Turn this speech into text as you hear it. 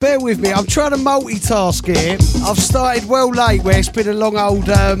Bear with me, I'm trying to multitask here. I've started well late where it's been a long old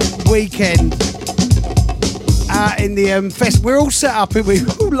weekend out in the fest. We're all set up and we're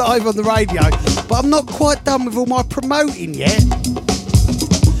all live on the radio, but I'm not quite done with all my promoting yet.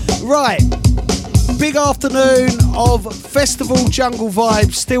 Right, big afternoon of festival jungle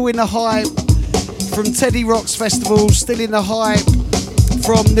vibes, still in the hype from Teddy Rock's Festival, still in the hype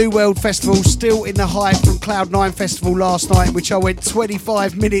from New World Festival, still in the hype from Cloud9 Festival last night, which I went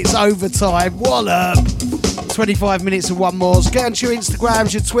 25 minutes overtime. Wallop! 25 minutes and one more. So get onto your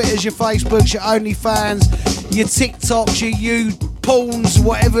Instagrams, your Twitters, your Facebooks, your OnlyFans, your TikToks, your YouPorns,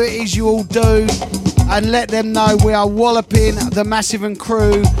 whatever it is you all do, and let them know we are walloping the Massive and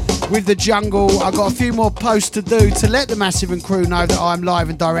crew with the jungle. I've got a few more posts to do to let the Massive and crew know that I'm live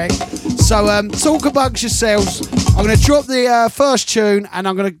and direct. So talk amongst yourselves. I'm going to drop the first tune and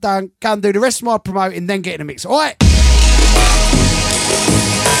I'm going to go and do the rest of my promoting, then get in the mix. All right.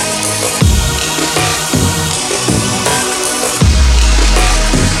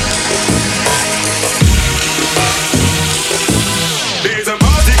 There's a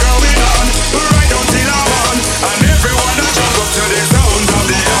party going on right until I'm on, and everyone a jump up to the sound of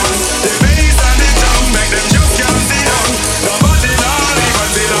the horn. The bass and the drum make them just can't sit down. Nobody now leave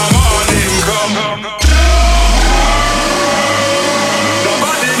until the morning come.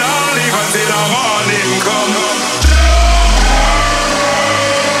 Nobody now leave until the morning come.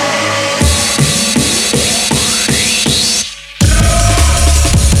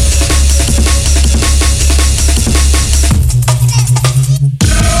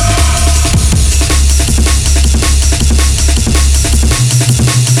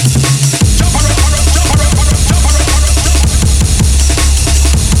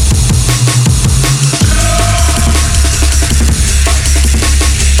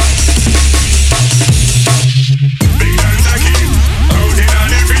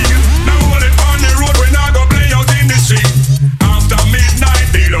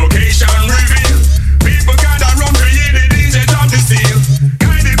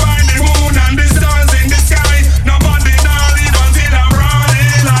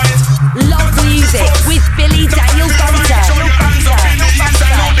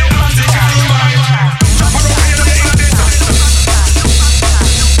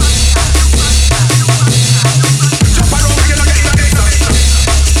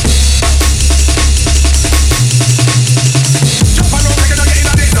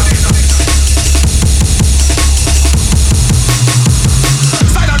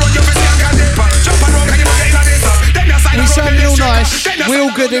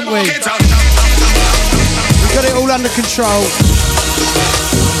 Didn't we? We got it all under control.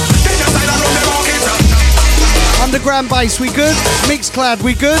 Underground bass, we good? Mixcloud,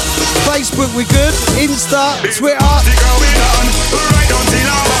 we good? Facebook, we good? Insta, Twitter.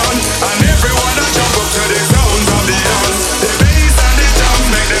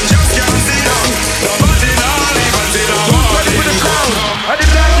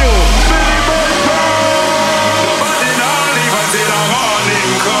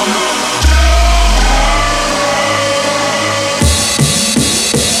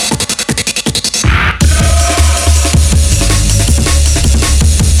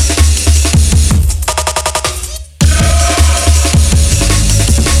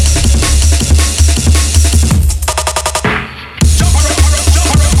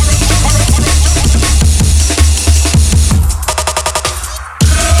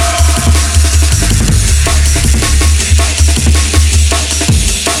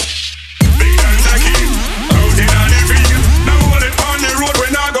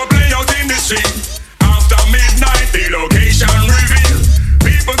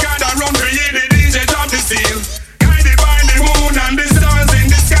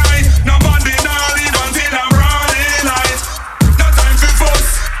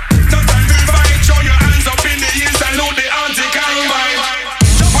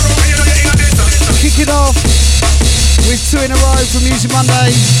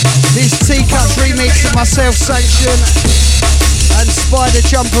 Self-sanction and Spider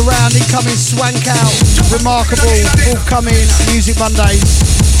Jump Around, incoming Swank Out, remarkable forthcoming Music Mondays,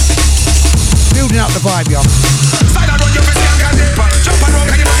 building up the vibe, y'all.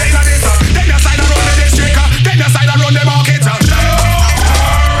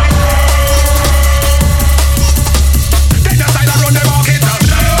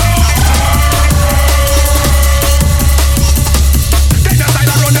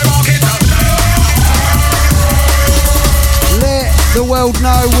 The world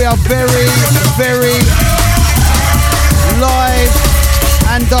know we are very, very live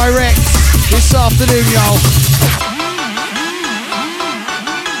and direct this afternoon, y'all.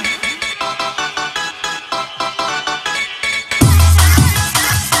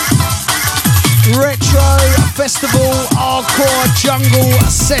 Retro Festival Hardcore Jungle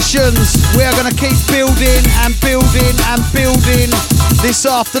Sessions. We are going to keep building and building and building this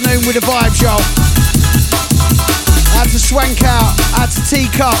afternoon with the vibes, y'all. Out to Swank Out, out to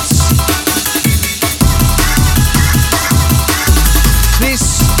Teacups.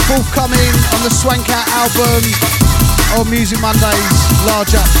 This forthcoming on the Swank Out album on Music Mondays,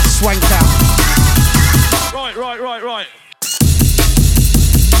 large up Swank Out. Right.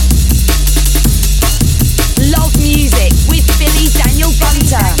 Love music with Billy Daniel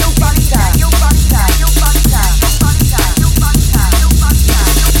Bunter.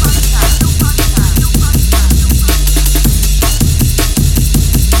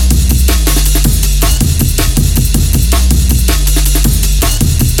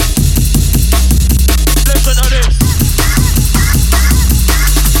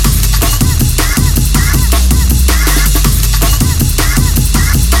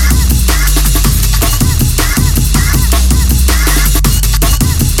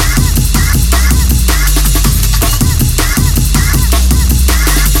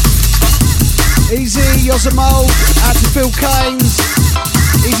 Yosemite, out to Phil Keynes,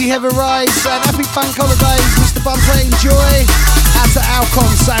 Easy Heaven Rays, and happy bank holidays, Mr. Bunter, enjoy. Out to Alcon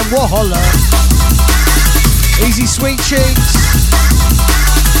saying waholla. Easy Sweet Cheeks.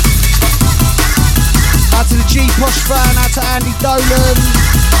 Out to the G Posh fan, out to Andy Dolan,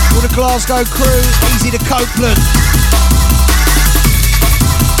 all the Glasgow crew, easy to Copeland.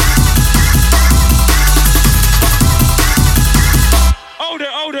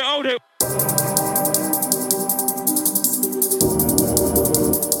 Hold it.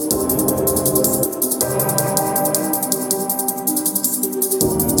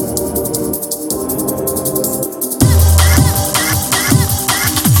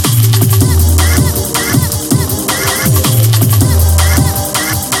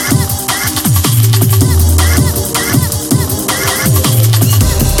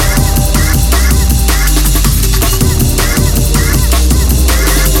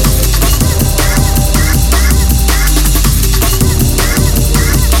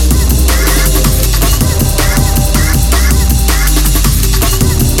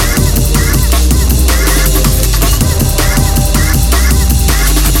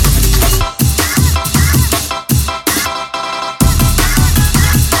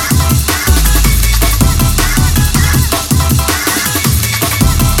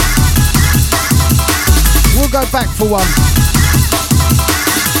 Back for one.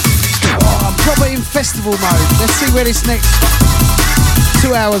 Oh, I'm proper in festival mode. Let's see where this next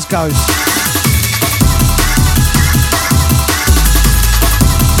 2 hours goes.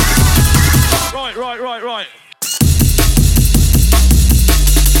 Right.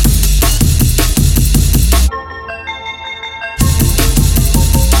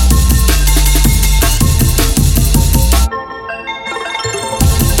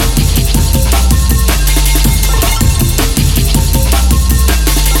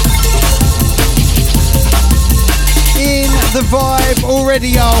 The vibe already,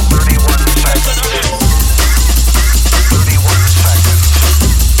 y'all. 31 seconds. 31 seconds.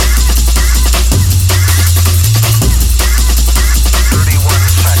 31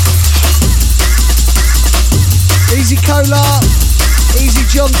 seconds. Easy Cola, easy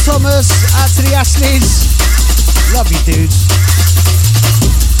John Thomas, out to the Ashleys. Love you, dudes.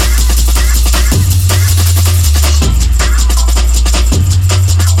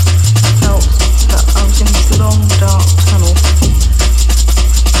 Felt that I was in this long dark tunnel.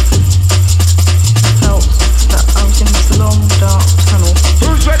 Felt that I was in this long dark tunnel.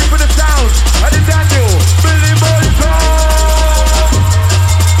 Who's ready for the sound? Eddie Daniel, Billy Bunter.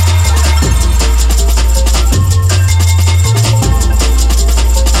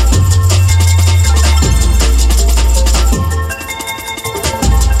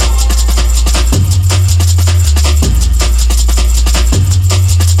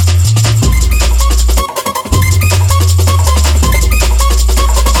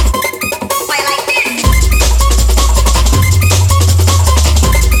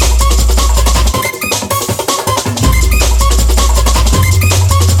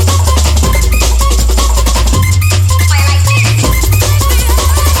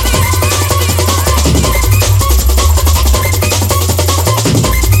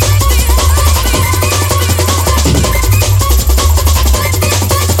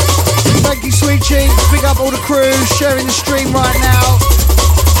 Sharing the stream right now.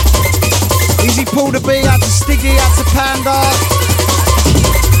 Easy Paul to B, out to Stiggy, out to Panda.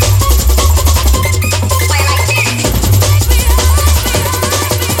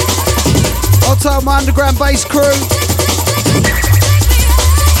 I'll tell my underground bass crew.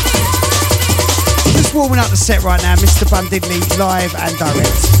 Just Just warming up the set right now, Mr. Bundidley, live and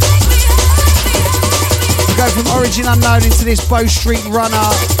direct. We go from Origin Unknown into this Bow Street Runner,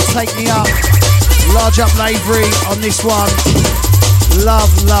 Take Me Up, Large Up Lavery on this one. Love,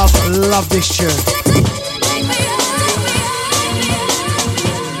 love, love this tune.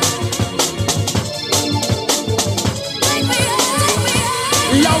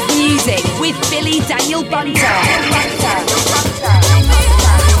 Love music with Billy Daniel Bunter.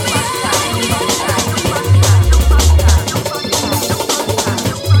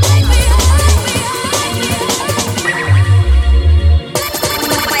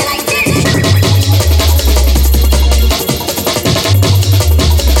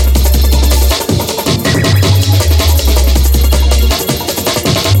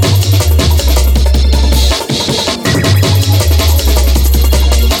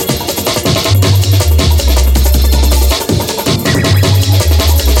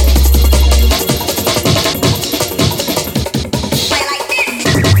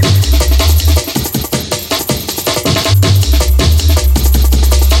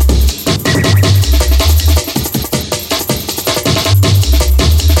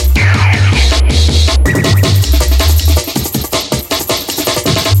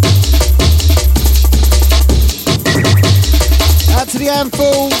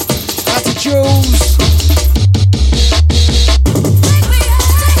 Handful, out to Jules.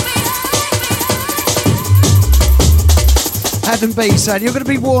 Adam B saying, you're going to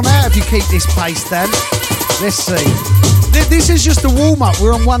be worn out if you keep this pace, Dan. Let's see. This is just a warm-up.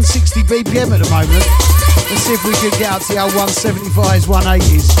 We're on 160 BPM at the moment. Let's see if we can get up to the old 175s,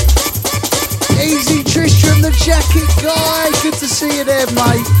 180s. Easy Tristram, the jacket guy. Good to see you there,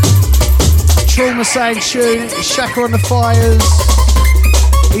 mate. Trauma saying tune. Shaka on the fires.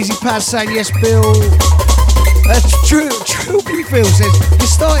 Easy Pad saying yes, Bill. True Phil says, you're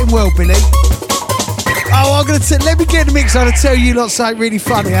starting well, Billy. Oh, I'm going to let me get in the mix. I'm going to tell you lot something really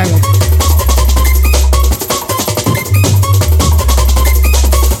funny. Hang on.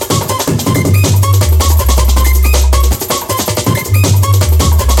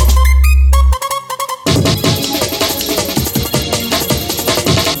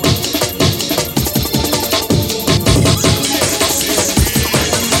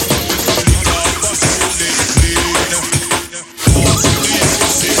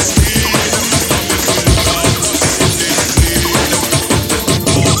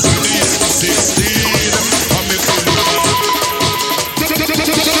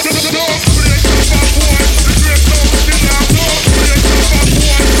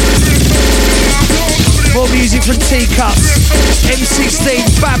 From Teacups,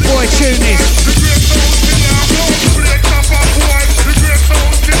 M16, bad boy tune this.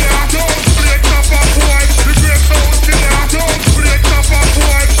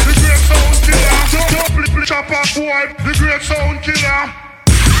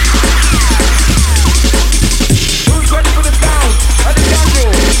 Who's ready for the sound? At the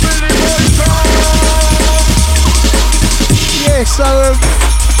jungle, yeah, so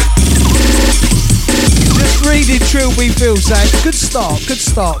just reading Trilby Phil saying, good start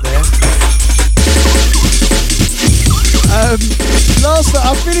there. Last night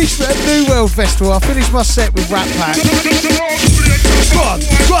I finished at New World Festival, I finished my set with Rat Pack. Go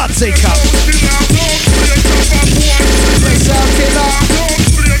on, Teacup.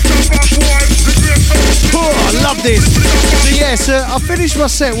 Oh, I love this. So yeah, so I finished my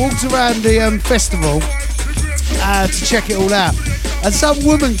set, walked around the festival to check it all out. And some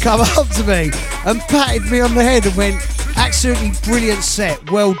woman come up to me and patted me on the head and went, absolutely brilliant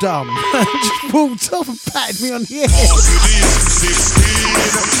set, well done. Just walked off and patted me on the head.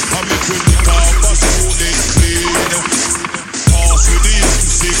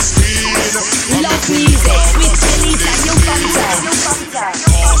 Love music with Billy Daniel Bunter.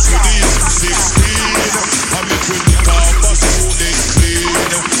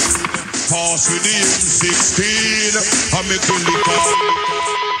 Pass with the M16, I'm making the car.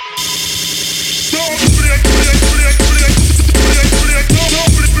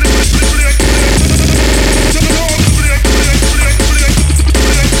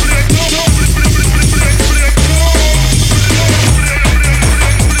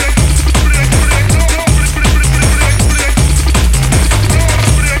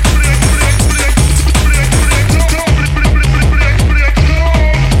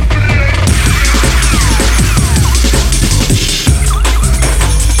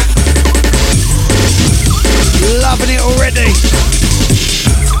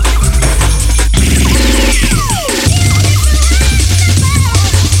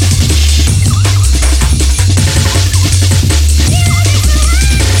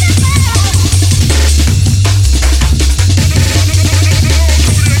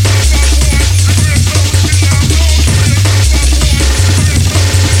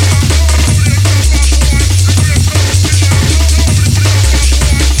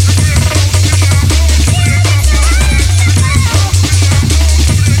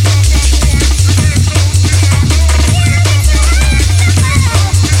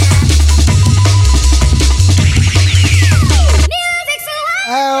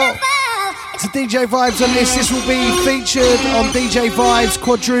 DJ Vibes on this. This will be featured on DJ Vibes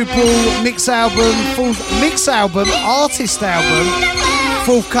quadruple mix album, full mix album, artist album,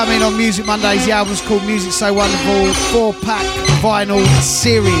 forthcoming on Music Mondays. The album's called Music So Wonderful, 4-pack vinyl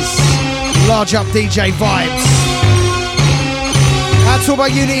series. Large up DJ Vibes. That's all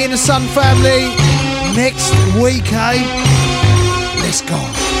about Unity in the Sun family. Next week, eh? Let's go.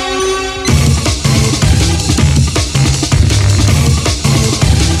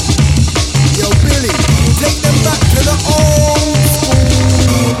 Yo, Billy, take them back to the old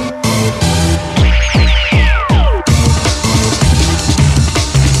school.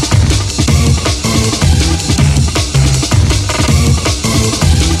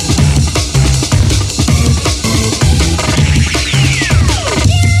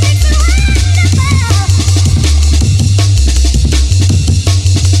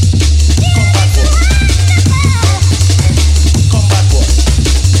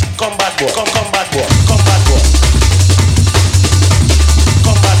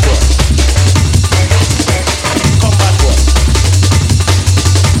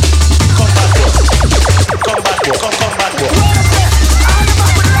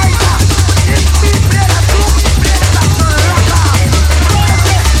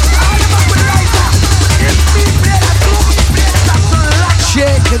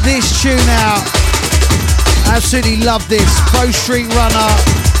 This tune out, absolutely love this. Pro Street Runner,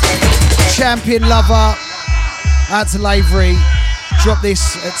 Champion Lover, out to Lavery. Drop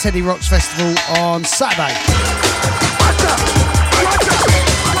this at Teddy Rocks Festival on Saturday.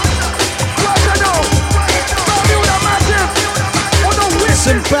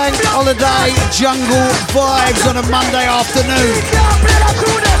 Some bank holiday jungle vibes on a Monday afternoon.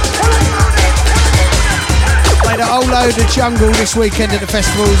 Played a whole load of jungle this weekend at the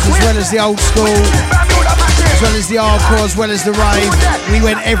festivals, as well as the old school, as well as the hardcore, as well as the rave. We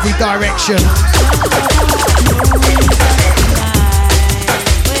went every direction.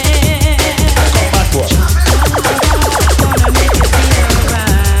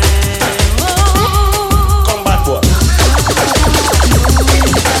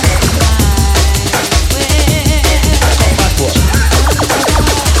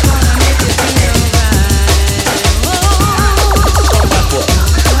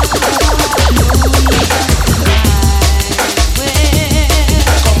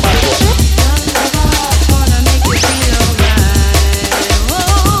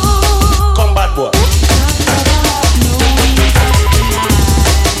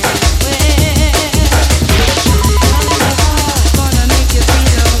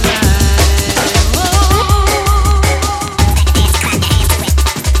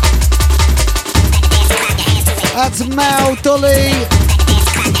 Mal Dolly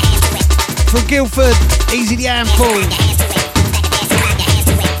from Guildford, easy the handful.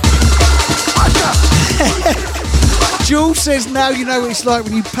 Jules says now you know what it's like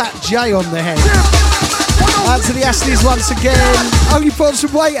when you pat Jay on the head. Out to the Astleys once again. Oh, you put on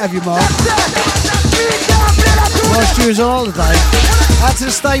some weight, have you, Mark? Whilst you was on holiday. Out to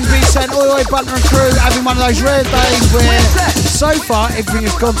the Stainsby saying, oi, oi, Butler and crew, having one of those rare days where so far everything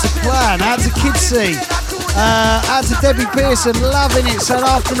has gone to plan. Out to Kidsey. Out to Debbie Pearson, loving it. So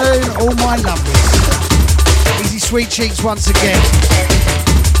afternoon, all my lovelies. Easy Sweet Cheeks once again.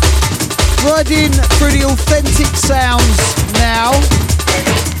 Riding through the authentic sounds now,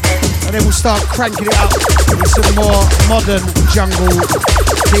 and then we'll start cranking it up with some more modern jungle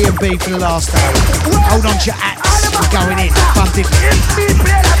D&B for the last hour. Hold on to your hats, we're going in. Funded.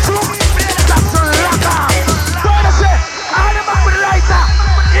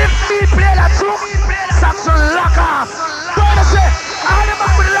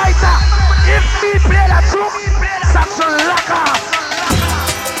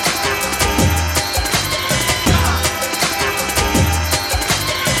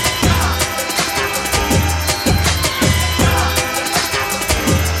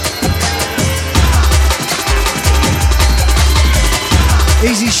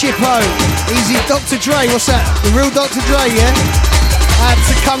 Easy Shippo, easy Dr. Dre, what's that? The real Dr. Dre, yeah? Add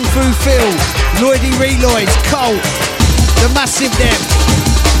to Kung Fu Phil, Lloydie Reloids, Cole, the Massive Dem.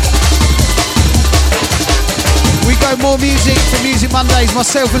 We go more music for Music Mondays,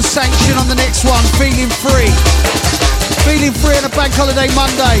 myself and Sanction on the next one, Feeling Free. Feeling Free on a Bank Holiday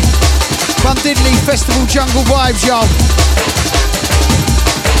Monday. Bun Diddley Festival Jungle Vibes, y'all.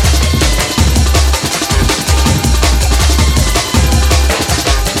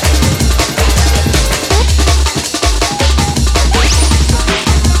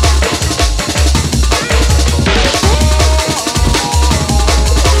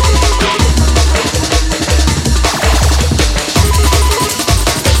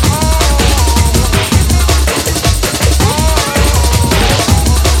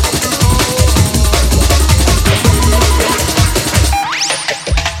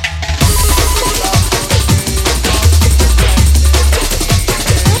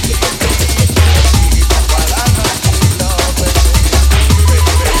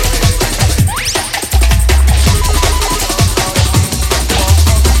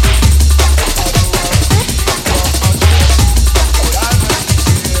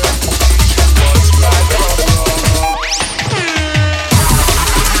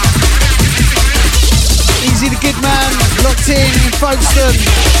 Folkestone.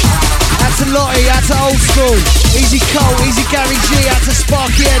 Out to Lottie, out to Old School. Easy Cole, Easy Gary G, out to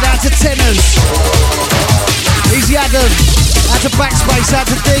Sparky Ed, out to Tenors. Easy Adam, out to Backspace, out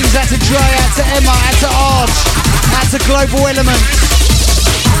to Deems, out to Dre, out to Emma, out to Arj, out to Global Elements,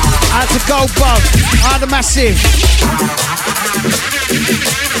 out to Goldbug, out to Massive.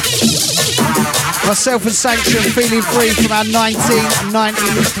 Myself and Sanction, Feeling Free from our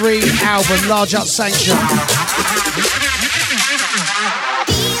 1993 album, Large Up Sanction.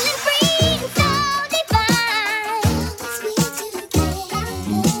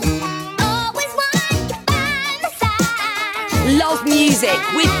 Love music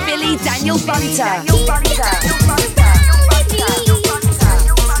with Billy Daniel Bunter.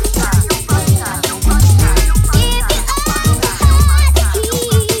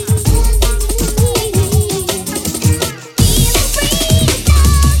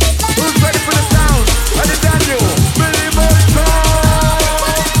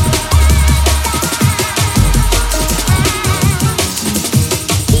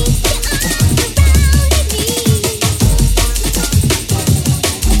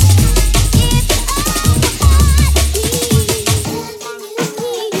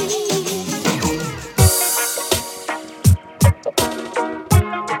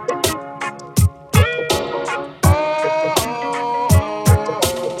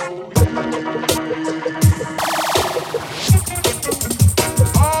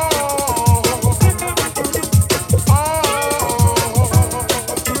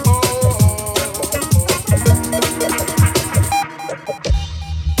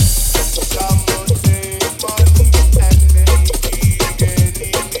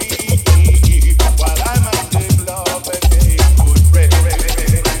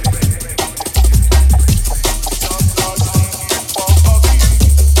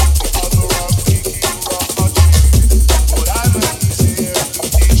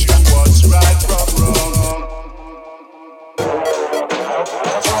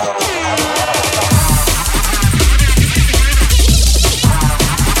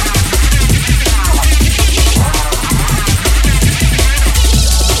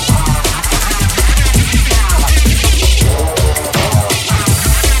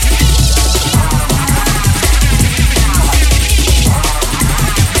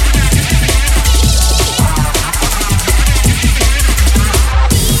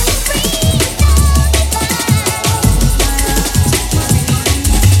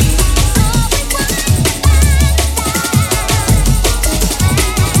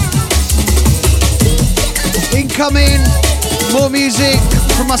 Incoming, more music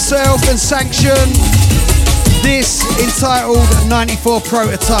from myself and Sanction. This entitled 94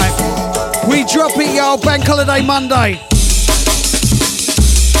 Prototype. We drop it, y'all, Bank Holiday Monday.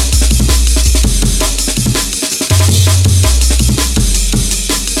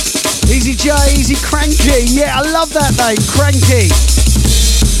 Easy J, Easy Cranky. Yeah, I love that name, Cranky.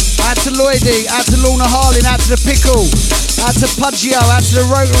 Out to Lloydie, out to Lorna Harlin, out to the Pickle, out to Pudgio, out to the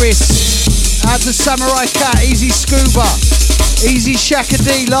Rotarist, out to Samurai Cat, Easy Scuba, Easy Shaka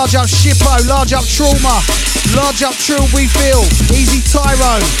D, Large Up Shippo, Large Up Trauma, Large Up Trill We Feel, Easy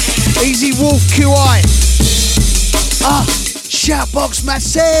Tyrone, Easy Wolf QI. Shoutbox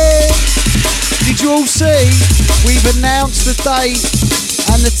Massive. Did you all see? We've announced the date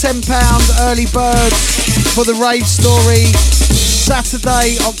and the £10 early birds for the rave story.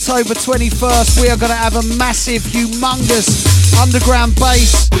 Saturday, October 21st, we are going to have a massive, humongous underground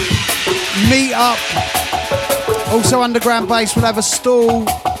bass meet up. Also underground bass will have a stall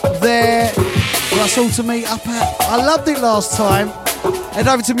there for us all to meet up at. I loved it last time. Head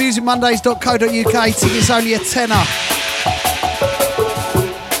over to musicmondays.co.uk. Tickets only a tenner.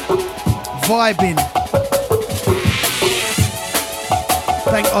 Vibing.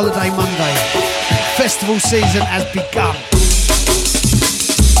 Bank Holiday Monday. Festival season has begun.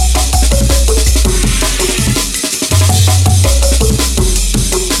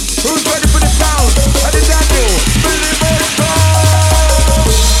 Who's ready for the sound? How did that do? Billy Boy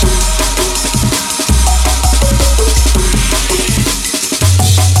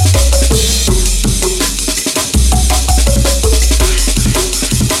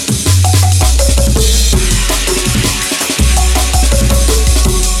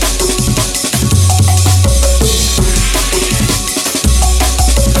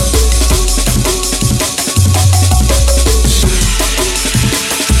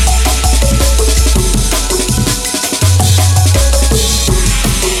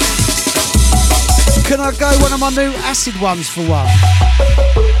Can I go one of my new acid ones for one?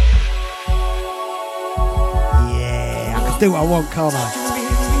 Yeah, I can do what I want, can't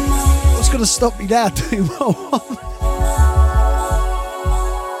I? What's going to stop me now doing what I want?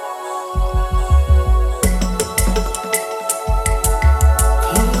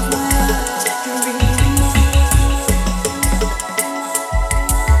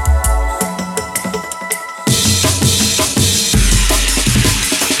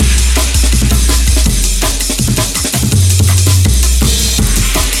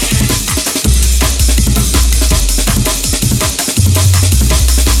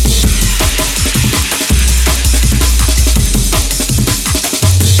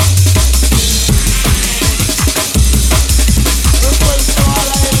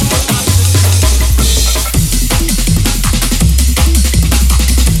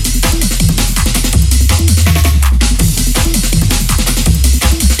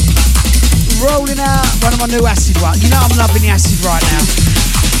 Rolling out one of my new acid ones. You know I'm loving the acid right now.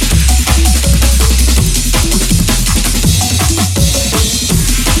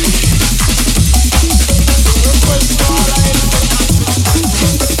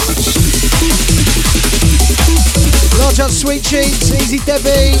 Large up Sweet Cheeks, Easy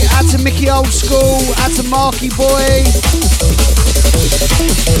Debbie, out to Mickey Old School, out to Marky Boy.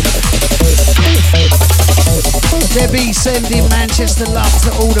 Debbie sending Manchester love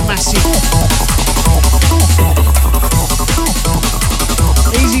to all the massive.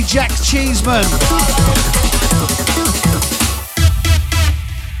 Easy Jack Cheeseman.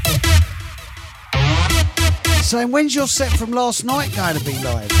 Saying, when's your set from last night going to be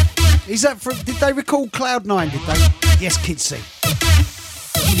live? Is that from, did they record Cloud9, did they? Yes, Kidsy.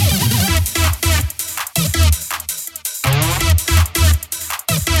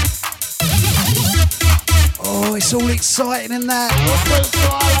 Oh, it's all exciting and that.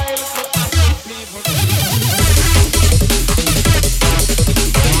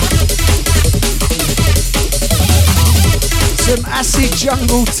 Some acid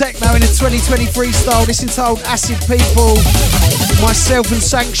jungle techno in a 2023 style. This entitled Acid People. Myself and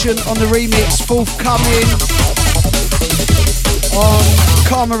Sanction on the remix, forthcoming on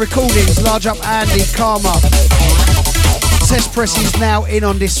Karma Recordings. Large up Andy, Karma. Test press is now in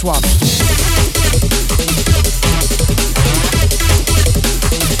on this one.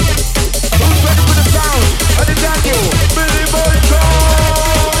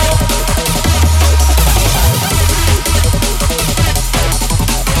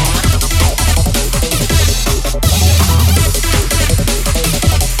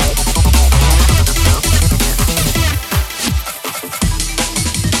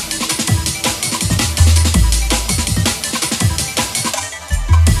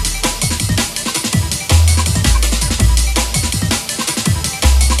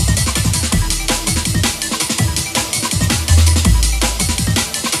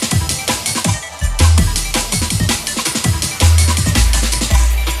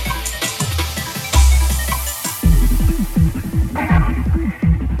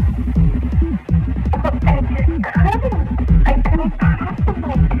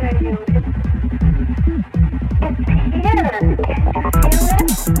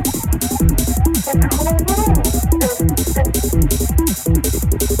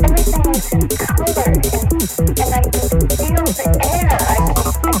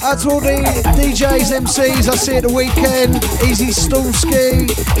 To all the DJs, MCs I see at the weekend. Easy Stulski.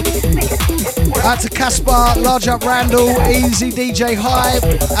 Out to Caspar, Large Up Randall, Easy DJ Hype.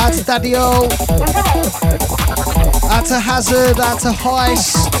 Out to Daddy O. Out to Hazard, out to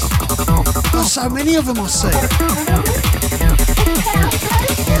Heist. Oh, so many of them I see.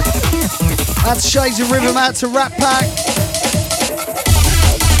 Out to Shades of Rhythm, out to Rat Pack.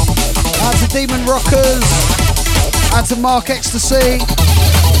 Out to Demon Rockers. Out to Mark Ecstasy.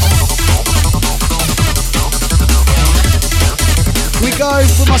 We go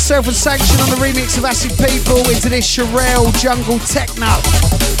for myself and Sanction on the remix of Acid People into this Sherelle Jungle Techno.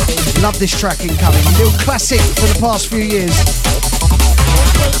 Love this track incoming. A little classic for the past few years.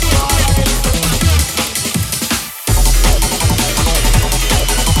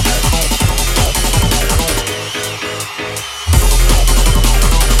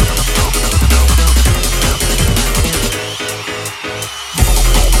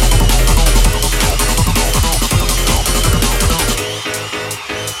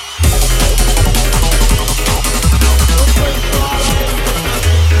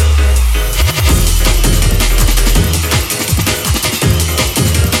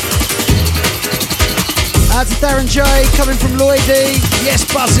 Darren J, coming from Lloydie. Yes,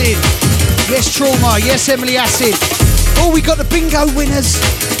 Buzzing. Yes, Trauma. Yes, Emily Acid. Oh, we got the bingo winners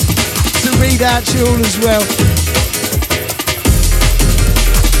to read out to you all as well.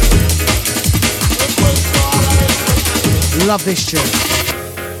 Love this tune.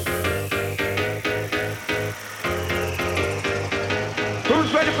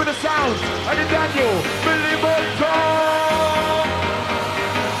 Who's ready for the sounds? And the Daniel, Billy Bolton!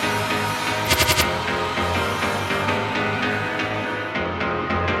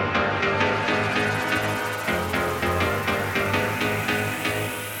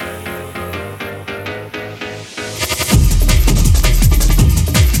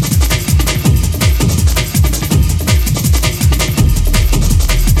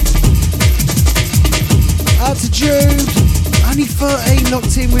 Jude, only 13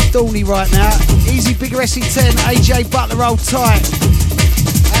 locked in with Dawny right now. Easy Bigger SE10, AJ Butler, old tight.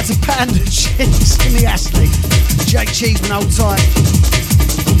 Out to Panda Cheese in the Astley. Jake Cheeseman, old tight.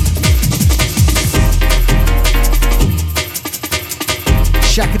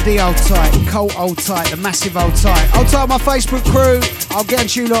 Shaka D, old tight. Colt, old tight. The Massive, old tight. Old tight, my Facebook crew. I'll get on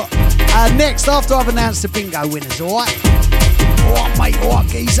to you lot next after I've announced the bingo winners, alright? Alright, mate. Alright,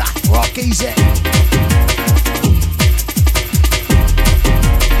 geezer. Alright, geezer.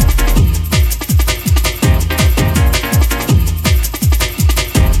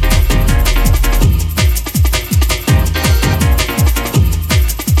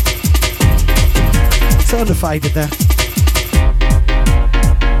 Turn the fader there.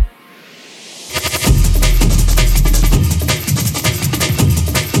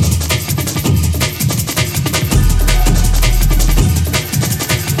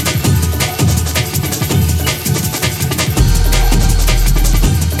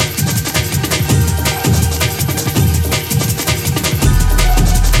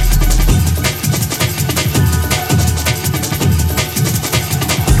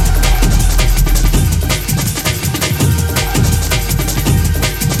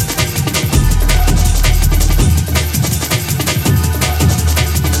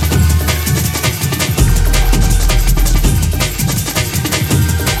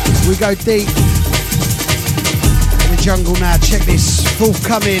 Go deep in the jungle now. Check this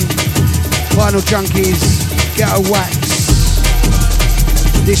forthcoming Vinyl Junkies Ghetto Wax.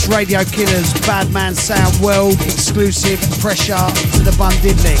 This Radio Killers Bad Man Sound World exclusive pressure to the bun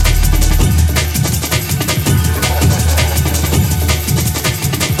diddly.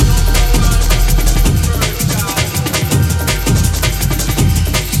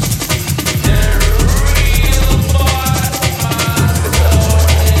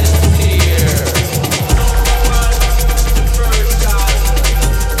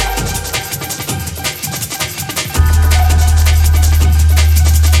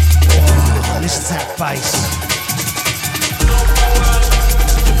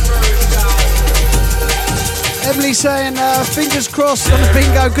 Emily saying fingers crossed on the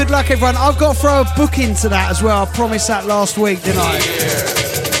bingo. Good luck everyone. I've got to throw a book into that as well. I promised that last week, didn't I?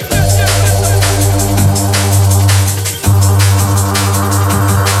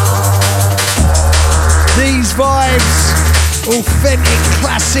 These vibes, authentic,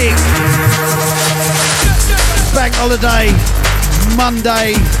 classic. Bank holiday,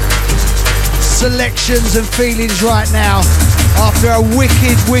 Monday. Selections and feelings right now after a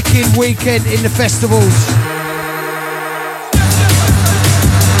wicked weekend in the festivals.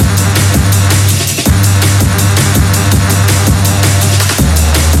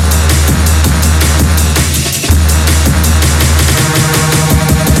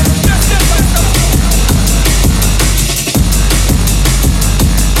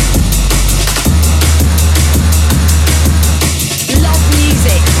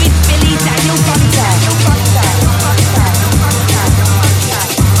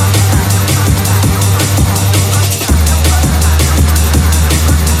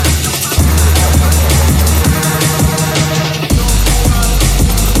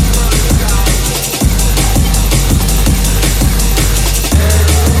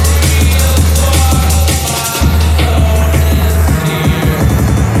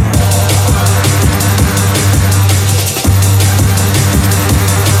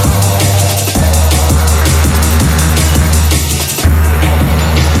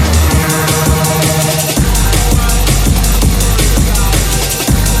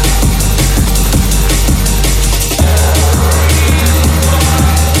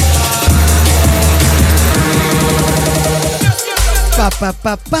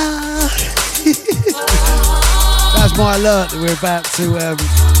 That's my alert that we're about to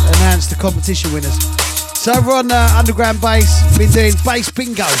announce the competition winners. So over on Underground Bass, been doing bass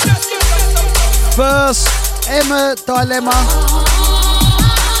bingo. First, Emma Dilemma,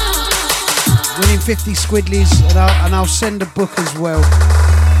 winning 50 squidlies, and I'll send a book as well.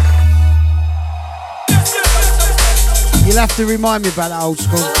 You'll have to remind me about that, old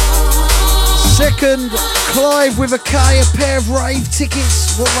school. Second, Clive with a K, a pair of rave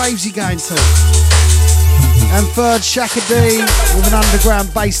tickets. What rave's he going to? And third, Shaka D with an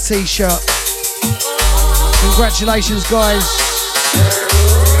Underground Bass t-shirt. Congratulations, guys.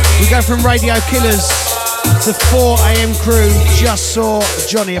 We go from Radio Killers to 4 AM crew. Just saw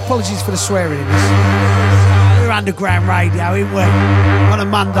Johnny. Apologies for the swearing in this. We're Underground Radio, ain't we? On a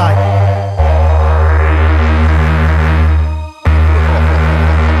Monday.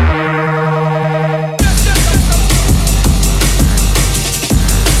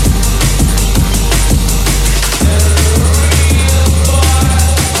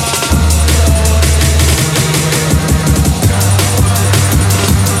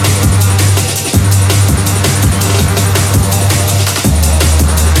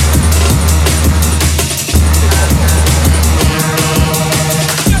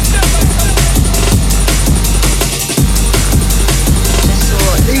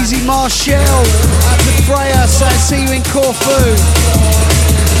 Marshall. Out to Freya, so see you in Corfu.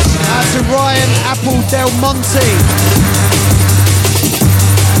 Out to Ryan Apple Del Monte.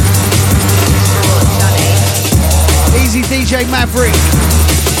 Easy DJ Maverick.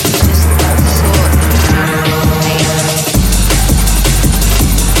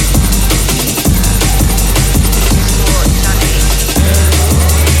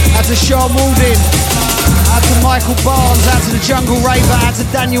 Out to Sean Walding. Out to Michael Barnes. Out to the Jungle Raver. Out to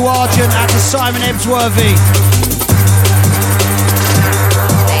Daniel Argent. Out to Simon Ebsworthy.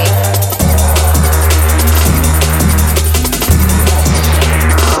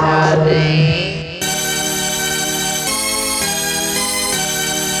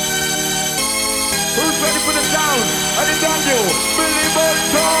 Who's ready for the sound? And the Daniel, Billy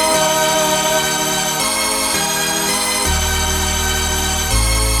Burton!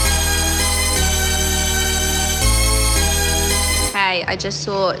 Hey, I just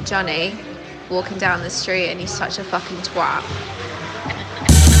saw Johnny walking down the street and he's such a fucking twat.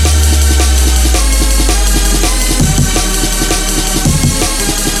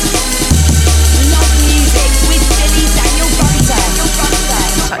 Love music with Billy Daniel Bunter.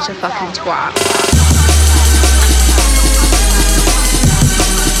 Such a fucking twat.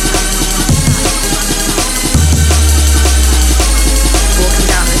 Walking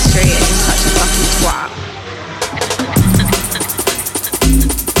down the street and he's such a fucking twat.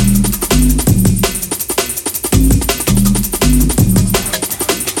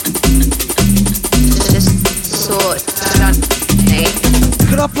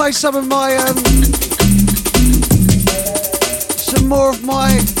 Could I play some of my some more of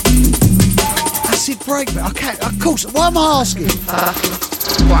my acid break? Okay, of course. Why am I asking?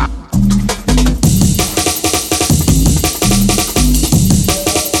 Twat.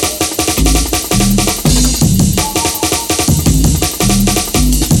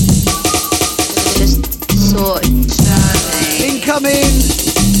 Just saw Johnny. Incoming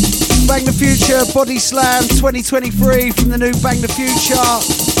Bang the Future Body Slam 2023 from the new Bang the Future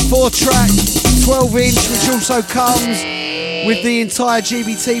 4-track 12-inch, which also comes with the entire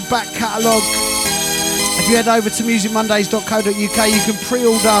GBT back catalogue. If you head over to musicmondays.co.uk, you can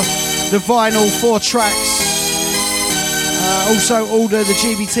pre-order the vinyl 4 tracks. Also order the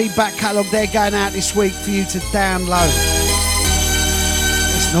GBT back catalogue. They're going out this week for you to download.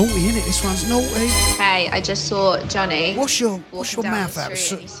 It's naughty, isn't it? This one's naughty. Hey, I just saw Johnny. Wash your walking down mouth the out with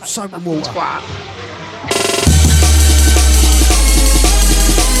street and he's such a soap and fucking water. twat.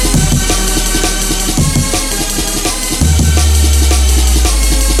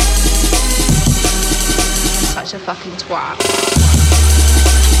 Such a fucking twat.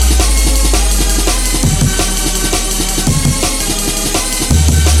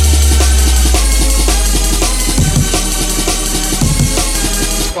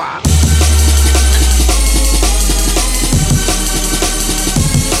 Twat.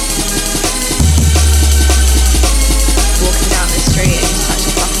 Walking down the street and he's such a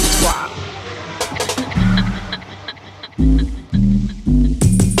fucking twat.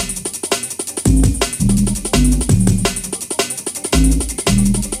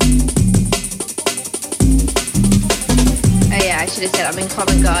 Oh yeah, I should have said I'm in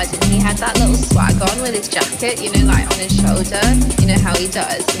Covent Garden. He had that little swag on with his jacket, you know, like on his shoulder. You know how he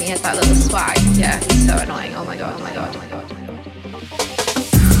does, and he had that little swag. Yeah, he's so annoying. Oh my god, oh my god, oh my god.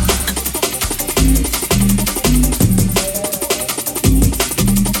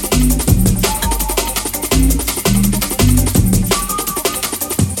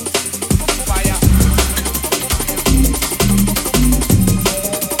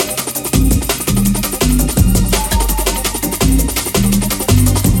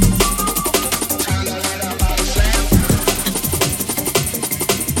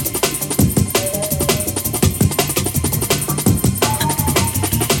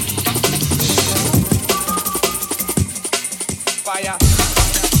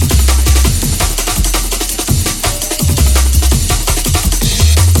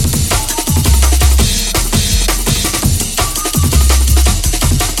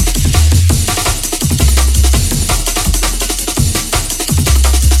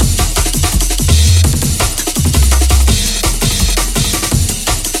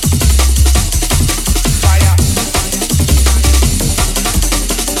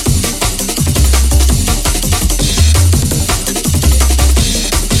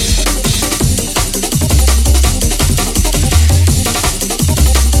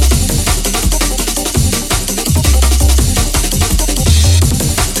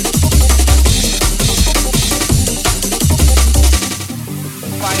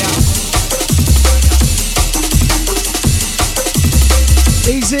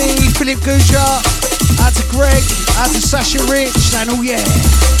 Easy, Philip Guja, out to Greg, out to Sasha Rich, and oh yeah.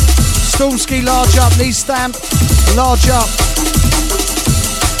 Stormski, large up, knee stamp, large up.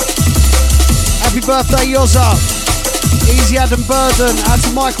 Happy birthday, Yozza. Easy, Adam Burden, out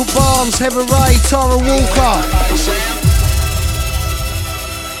to Michael Barnes, Heather Ray, Tara Walker.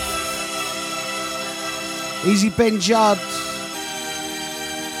 Easy, Ben Judd.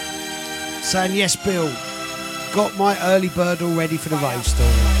 Saying yes, Bill. Got my early bird all ready for the rave story.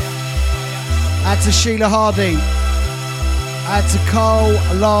 Add to Sheila Hardy. Add to Carl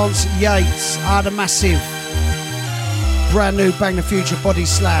Lance Yates. Add a massive. Brand new Bang the Future Body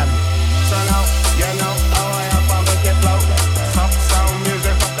Slam. So now, you know how I am on the get low. Soft sound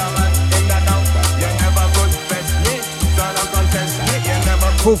music of the man in the know. You never could best me. So no contest. You never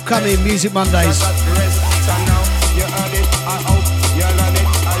Forthcoming Music Mondays. So now, you heard it. I hope you learn it.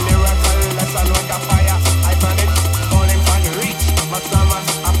 A lyrical lesson like a fire. I burn it. Calling for the reach. My sermon,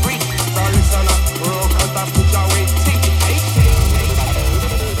 I preach. So listen up. Rock out the put your weight.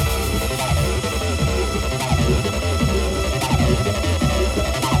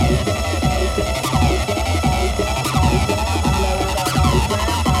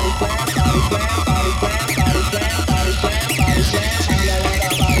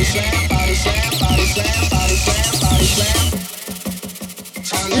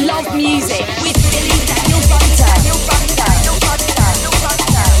 Love music with Billy Daniel Bunter.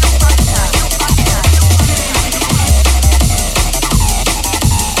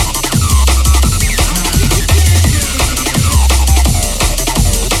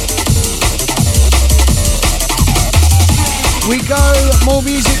 We go, more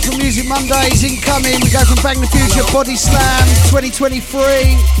music from Music Mondays incoming. We go from Bang the Future, Body Slam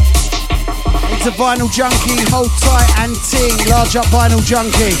 2023 into Vinyl Junkie, Hold Tight and Ting, large up Vinyl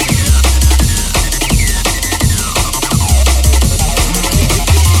Junkie.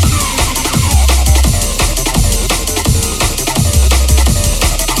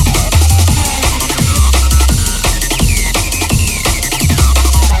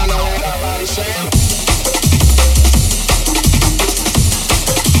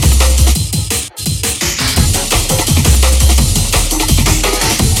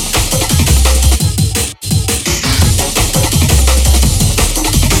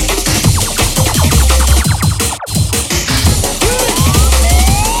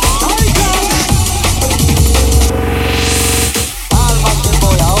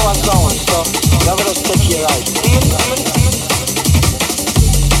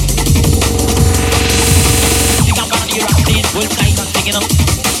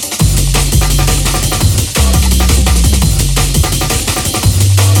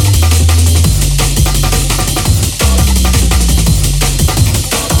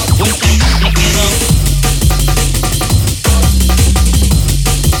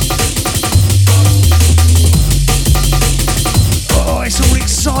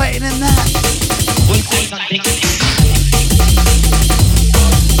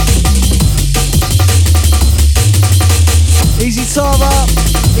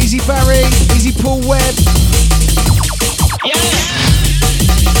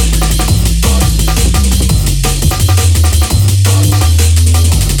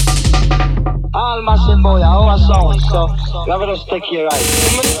 Take your right.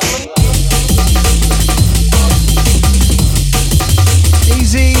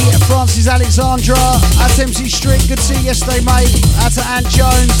 Easy, Francis Alexandra, at MC Strict, good to see you yesterday, mate. Out to Ant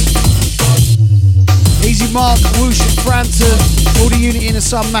Jones. Easy Mark, Whoosh, Frampton, all the unity in the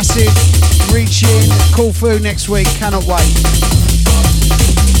sun, massive. Reaching, cool food next week, cannot wait.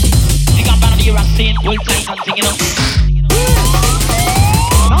 You got bad on your ass in, we'll take and sing it up.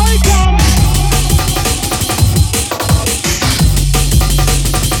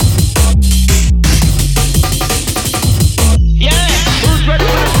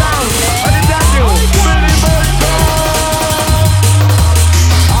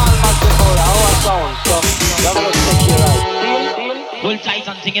 Tight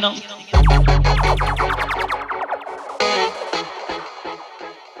and singing up.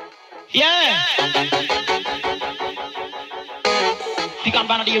 Yeah. Pick up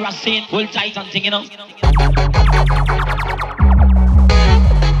one of the racing, hold tight and singing up.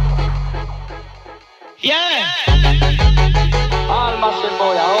 Yeah. All massive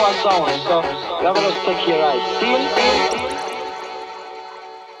boy, how I sound, so never just take your right.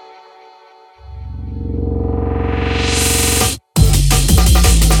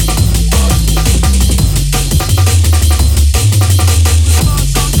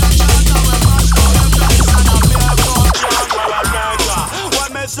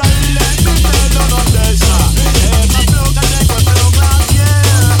 Let me tell you no, this, my flow can take my flow glass, yeah.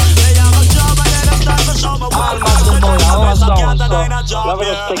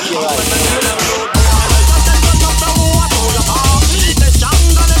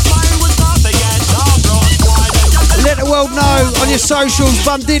 your socials,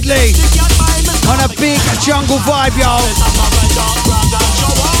 Bun Diddley. On a big jungle vibe, y'all.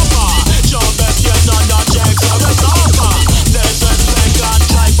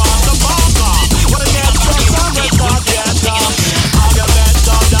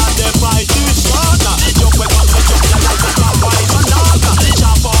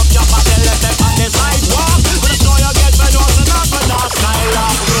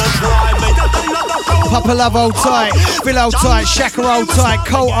 Papa Love hold tight, Phil hold tight, Shaka hold tight,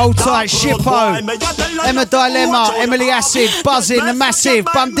 Colt hold tight, Shippo, Emma Dilemma, Emily Acid, Buzzing, The Massive,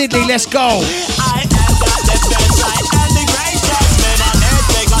 Bum Diddley, let's go.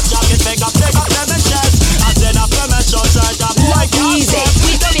 Love music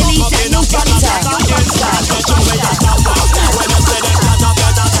with Billy Daniel Bunter.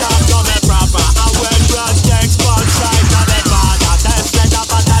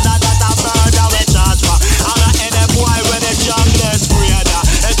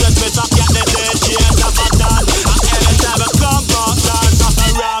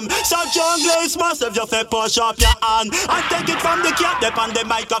 Massive, you say push up your hand and take it from the cat dip on the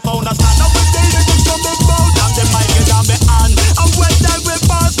microphone. I stand up with the lyrics from the mouth and the mic is on the hand. And when they will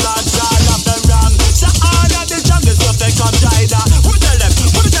pass, lads, all of the ram. So all of the jungle stuff they come China. Who tell them?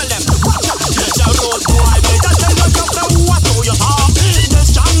 Watch out, yes, I road boy. They just tell you something, what do you have? The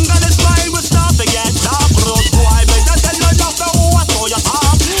jungle is fine, we start to get up. Road boy, they just tell you something, what do you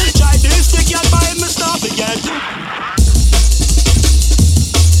have? Try this stick, you'll buy me start to get.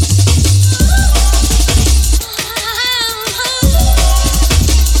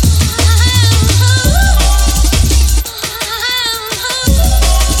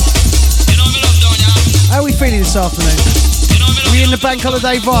 How are we feeling this afternoon? We in the bank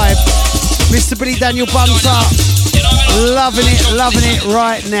holiday vibe. Mr. Billy Daniel Bunter. Loving it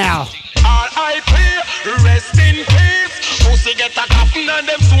right now. R.I.P. Rest in peace. Pussy get a coffin and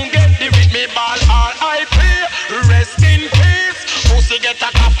them soon get the with me ball. R.I.P. Rest in peace. Pussy get a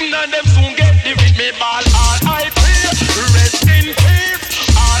coffin and them soon get the with me ball. R.I.P. Rest in peace.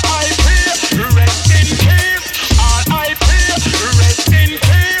 R.I.P. Rest in peace. R.I.P. Rest in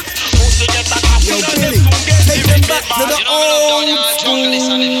peace. Pussy get a coffin and them soon get the with me ball. To the old school.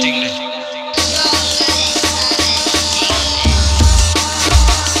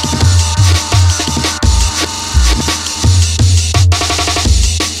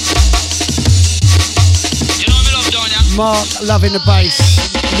 Mark loving the bass.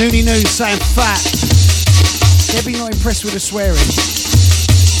 Noonie Noo saying fat. Debbie not impressed with the swearing.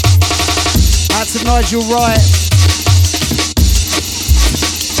 Out to Nigel Wright.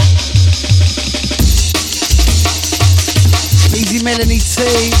 Easy Melanie T.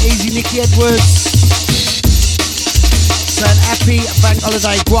 Easy Nicky Edwards. Saying happy bank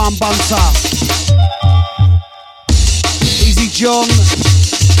holiday Guam Bunter. Easy John.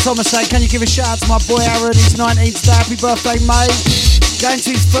 Thomas saying, can you give a shout out to my boy Aaron, he's 19 today, happy birthday mate. Going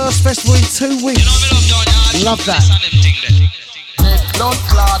to his first festival in 2 weeks. Love that. Dead blood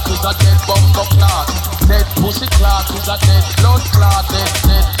clot is a dead bumper clot. Dead pussy clot is a dead blood clot.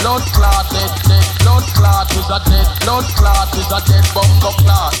 Dead blood clot. Dead blood clot is a dead blood clot is a dead bumper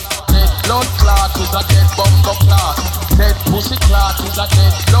clot. Dead blood clot is a dead bumper clot. Dead pussy clot is a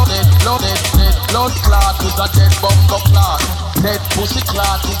dead blood clot is a dead bumper clot. Dead pussy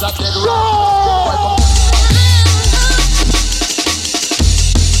clot is a dead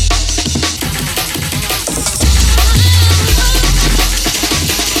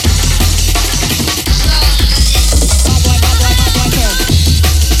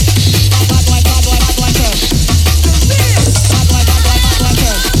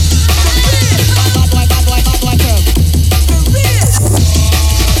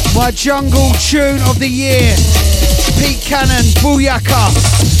My jungle tune of the year, Pete Cannon, Booyaka.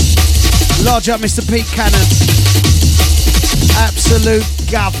 Large up Mr. Pete Cannon. Absolute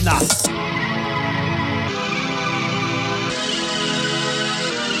governor.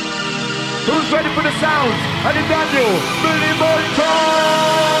 Who's ready for the sound? And the Daniel, Billy Bunter!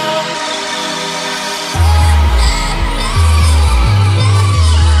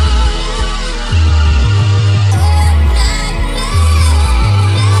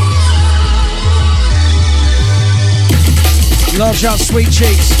 Large up Sweet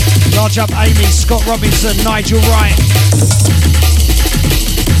Cheeks, large up Amy, Scott Robinson, Nigel Wright.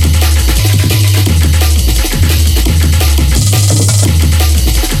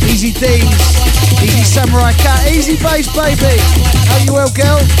 Easy D's, Easy Samurai Cat, Easy Bass Baby. How you well,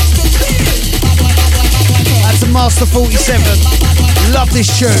 girl? That's a Master 47. Love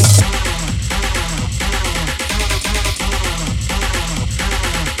this tune.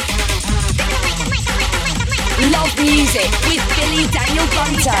 Love music with Billy Daniel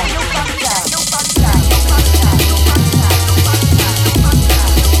Bunter.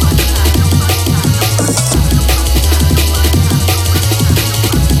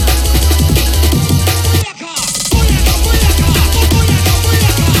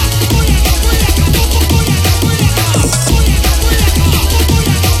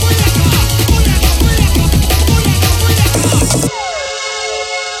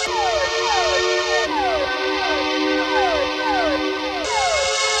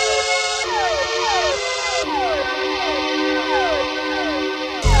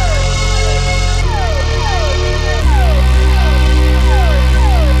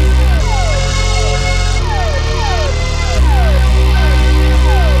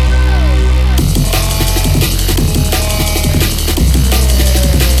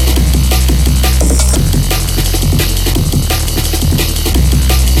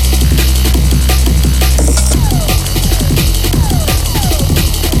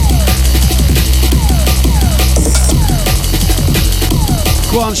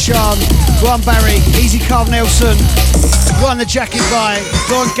 Go on, Sean. Go on, Barry. Easy Carl Nelson. Go on, the jacket guy.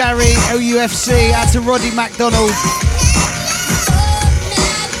 Go on, Gary. LUFC. Out to Roddy McDonald.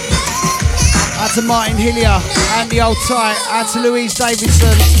 Out to Martin Hillier. Andy Old Tight. Out to Louise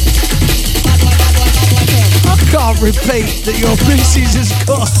Davidson. I can't repeat that your missus has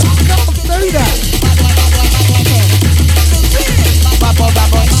got. I can't do that. Bad boy,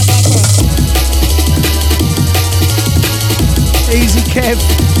 bad boy. Easy Kev,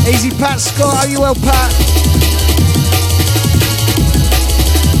 easy Pat Scott, how you well Pat?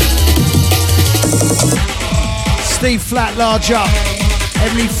 Steve Flat, large up.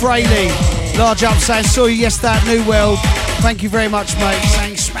 Emily Fraley, large up, saying saw you yesterday at New World. Thank you very much mate,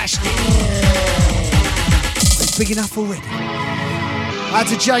 saying smashed it. It's big enough already. Out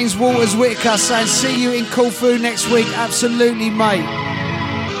to James Waters Whitaker saying see you in Corfu next week, absolutely mate.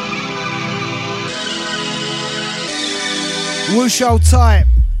 Whoosh old type,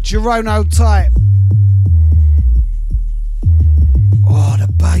 Jerome old type. Oh,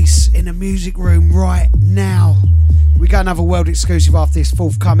 the bass in the music room right now. We got another world exclusive after this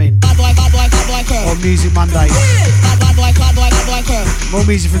forthcoming on Music Monday. More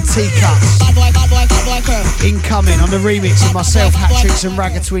music from Teacups. Incoming on the remix of myself, Hat-Tricks and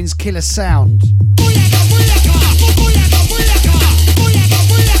Ragga Twins Killer Sound.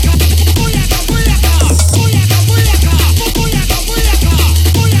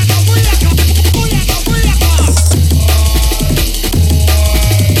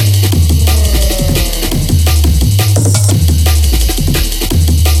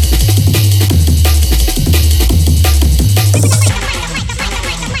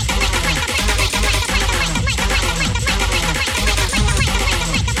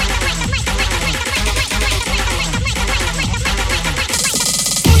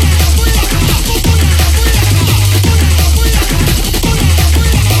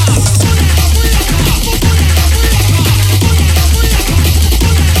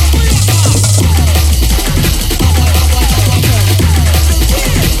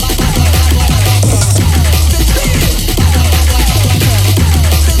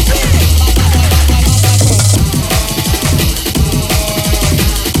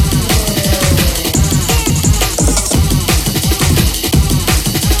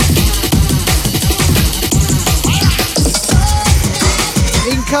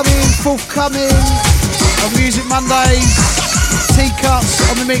 Forthcoming on Music Mondays,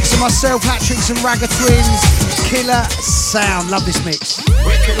 Teacups on the mix of myself, Hat-Tricks and Ragga Twins, Killer Sound. Love this mix.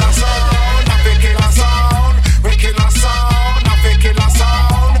 We kill a sound, we kill a sound, we kill a sound, we kill a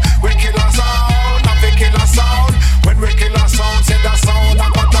sound, we kill a sound, we kill a sound. When we kill a sound, say the sound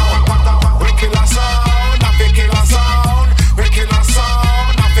up and down. We kill a sound, we kill a sound, we kill a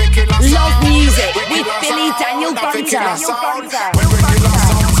sound, we kill a sound. Love music with Billy Daniel Bunter. When we kill a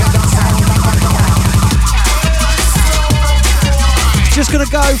sound. Just gonna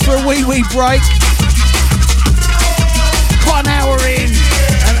go for a wee break. Quite an hour in.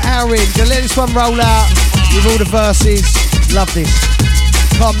 Gonna let this one roll out with all the verses. Love this.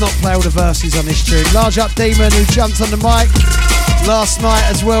 Can't not play all the verses on this tune. Large Up Demon who jumped on the mic last night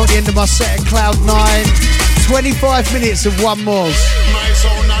as well at the end of my set at Cloud 9. 25 minutes of one more. My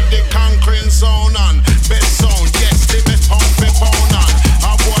sound at the conquering sound and best sound. Yes, the best pound for pound and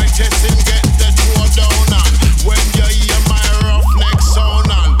a boy test him get the throw down and when you hear my roughneck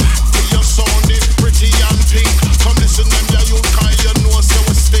sound and your sound is pretty and pink. Come listen them ya you call your nose so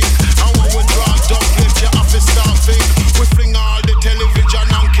we stink. And when we draw dog lift your office start think. We fling all the television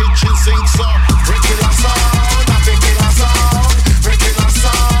and kitchen sinks up. Breaking a sound, a picking a sound, breaking a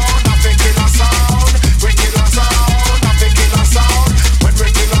sound, a picking a sound, breaking a sound.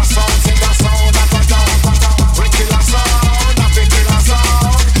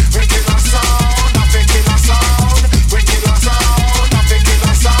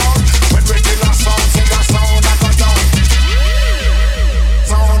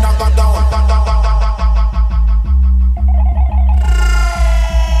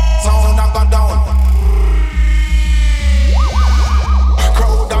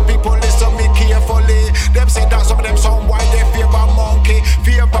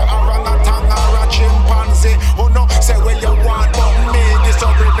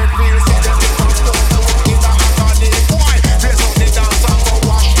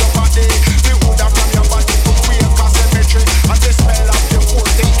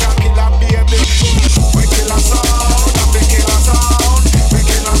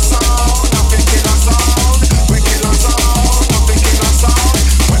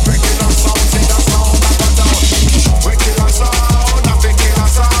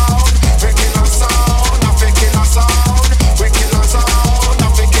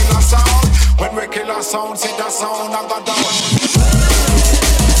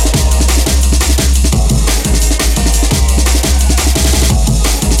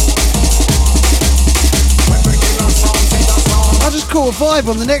 vibe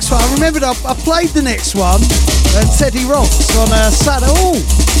on the next one. I remembered I played the next one at Teddy Rocks on Saturday. Oh,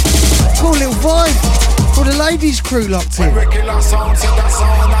 cool little vibe. All the ladies crew locked in.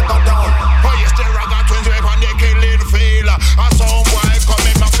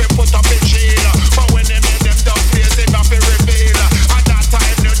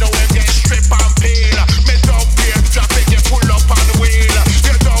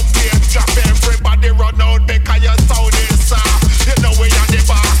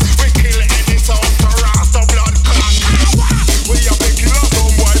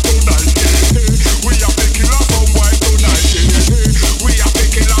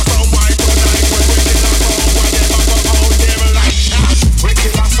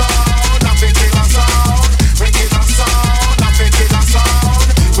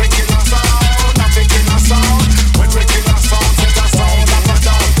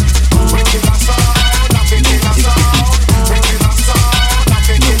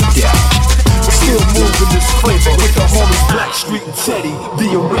 Teddy, the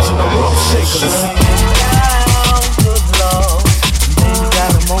original rough shakers.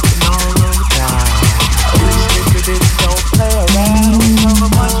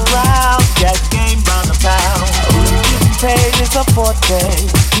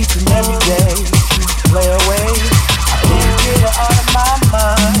 Each and every day, play away. I can't get her out of my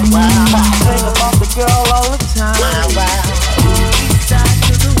mind. Wow. I think about the girl all the time. Wow. East side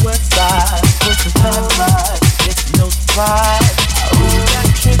to the west side, pushing past side, it's no surprise. We got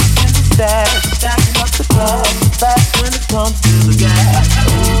tricks in the stash, stacking up the cash, fast when it comes to the gas.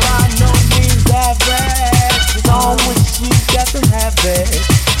 By no means average, it's on what you got to have it.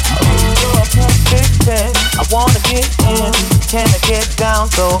 You're a perfect fit. I wanna get in, can I get down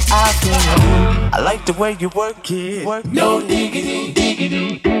so I can? I like the way you work it. No diggity,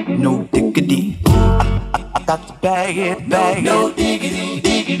 diggity, no diggity. I got to bag it, no diggity,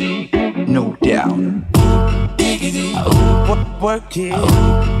 diggity, no doubt. Diggity, work it,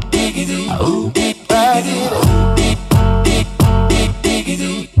 diggity, bag it,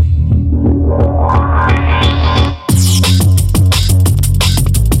 diggity.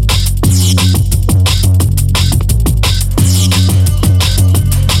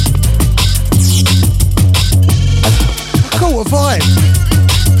 Cool, a vibe.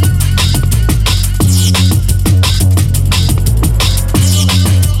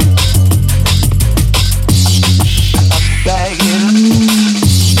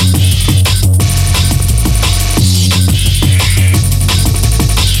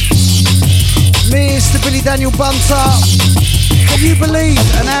 Mr. Billy Daniel Bunter, can you believe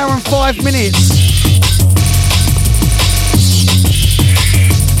an hour and 5 minutes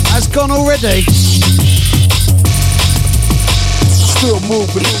has gone already? Still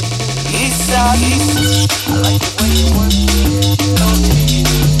moving. East side, east. I like the way you work it. Don't take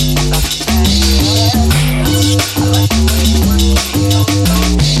it. I like the way you work it.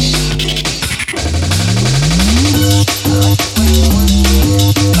 Don't take it. I like the way you work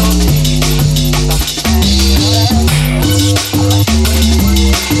it. Don't take it. I like the way you work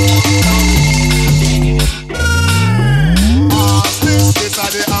it. Don't take it. This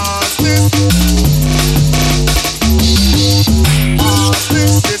are the artists.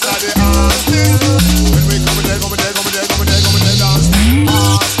 This are the artists. When we come there, dance.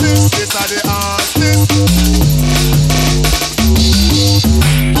 This are the artists. This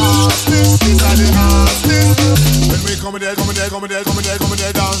are the artists. When we come there,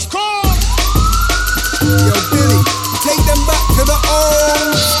 dance. Come! Yo, Billy, take them back to the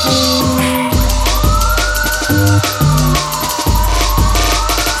old school.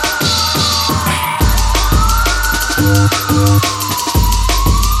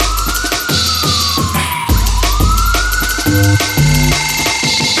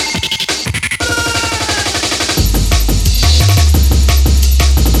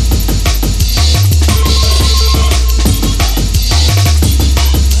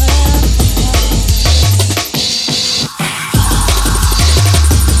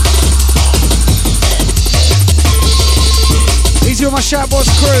 My Shoutbox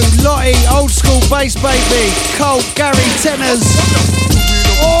crew, Lottie, Old School Bass Baby, Colt, Gary, Tenors.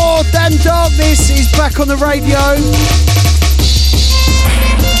 Oh, Dan Darkness is back on the radio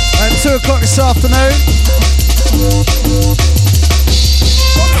at 2 o'clock this afternoon.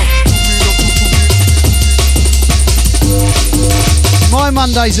 My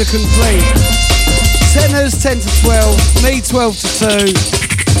Mondays are complete. Tenors 10 to 12, me 12 to 2.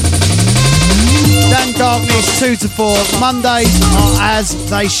 Dan Darkness 2 to 4. Mondays are as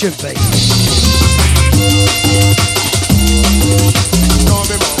they should be.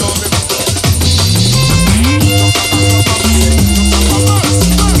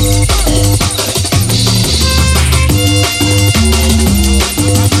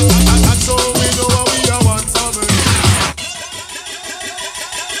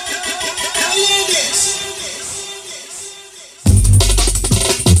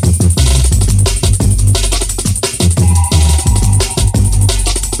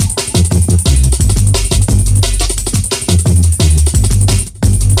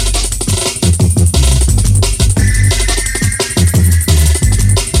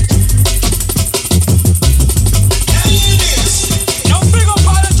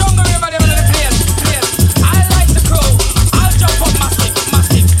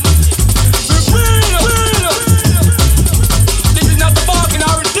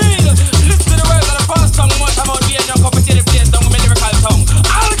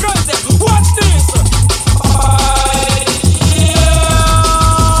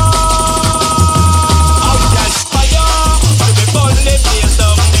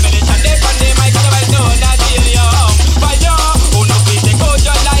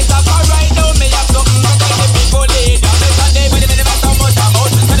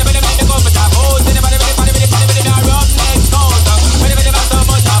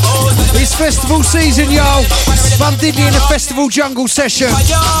 Festival season, yo. Bun Diddy in a festival jungle session.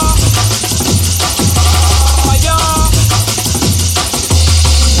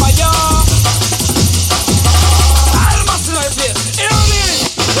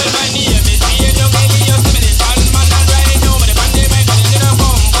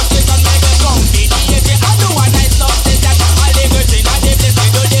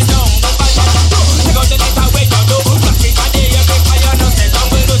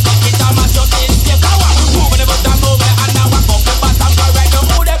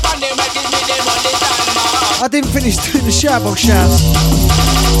 I didn't finish doing the shoutbox shouts.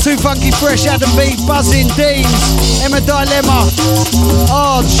 Too Funky Fresh, Adam B, Buzzing, Deans, Emma Dilemma,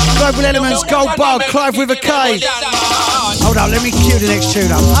 Arch, Global Elements, Gold Bug, Clive with a K. Hold up, let me cue the next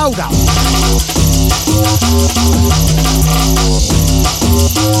tune up. Hold up.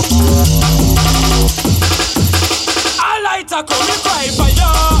 I like to come and cry for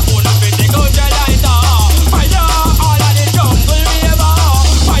you. Wanna fit the good lighter. Fire, all of the jungle river.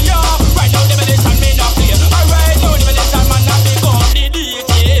 Fire, right now the militia me not play. Right now the militia man not become the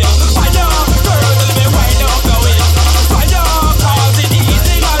DJ. Fire, girls will be wind up the way. Fire, cause it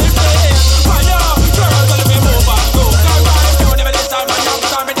easy all day. Fire, girls will be move and go. Right now the militia man not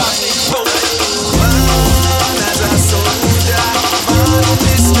become the DJ. Born as a soldier, born in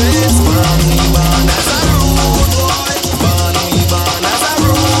the streets, born as a rude boy, born as a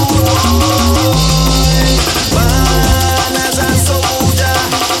rude boy, born as a soldier,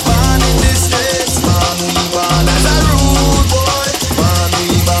 born in the streets, born as a rude boy,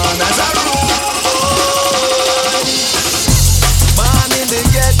 born as a rude boy, born in the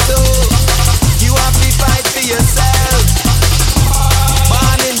ghetto, you have to fight for yourself,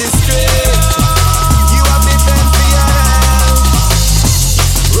 born in the streets.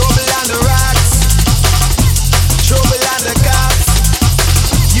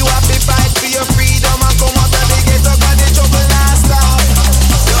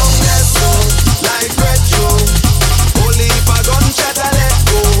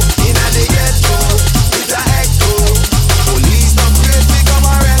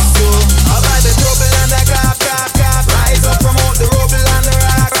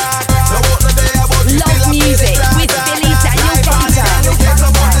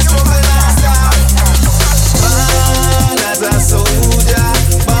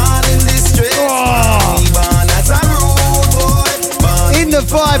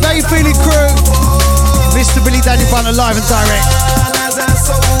 Vibe, how you feeling, crew? Mr. Billy Daniel Bunter live and direct.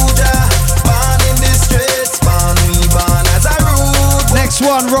 Next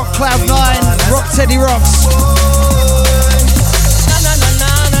one, Rock Cloud 9, Rock Teddy Rocks.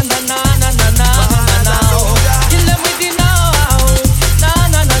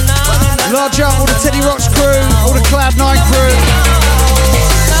 Large up all the Teddy Rocks crew, all the Cloud 9 crew.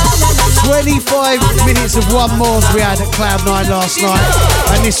 25 minutes of one more we had at Cloud 9 last night,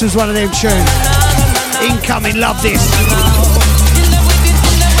 and this was one of them tunes. Incoming, love this.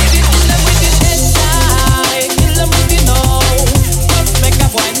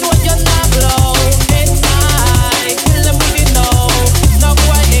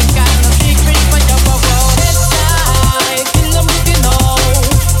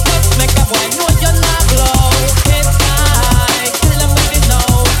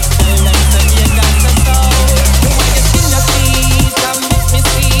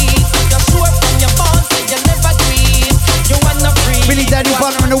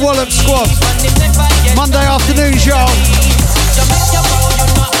 Wallop Squad. Monday afternoons, y'all.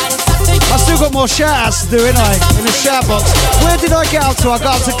 got more shout outs to do, ain't I? In the shout box. Where did I get up to? I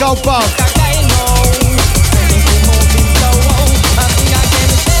got up to Gold Bar.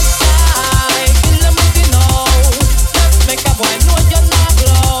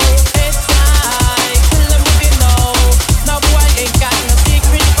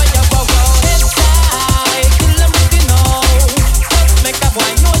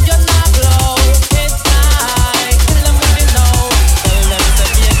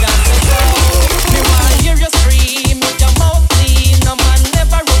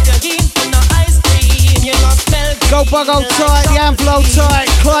 Bug hold tight, the Ample hold tight,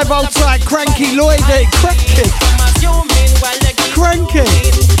 Clive hold tight, Cranky, Lloyd, Cranky,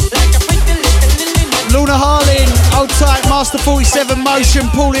 Luna Harlin, hold tight, Master 47 Motion,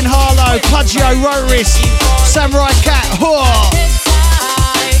 Paulin Harlow, Pudgio, Roris, Samurai Cat,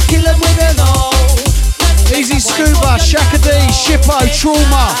 Kill 'em with an Easy Scuba, Shaka D, Shippo,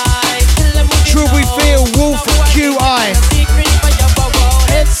 Trauma, Trouble Feel, Wolf, QI,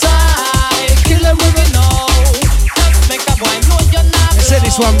 Kill 'em with an Let's let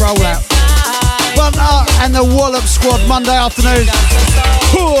this one roll out. Bunter and the Wallop Squad, Monday afternoon.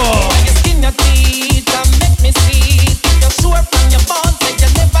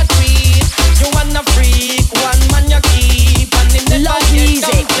 Love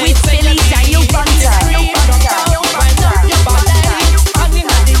music with Billy Daniel Bunter.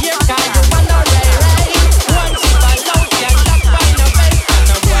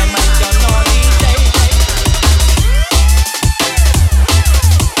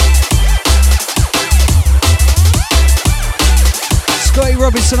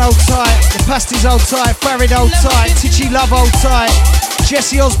 Robinson hold tight, the Pasties hold tight, Farid hold tight, Titchy Love hold tight,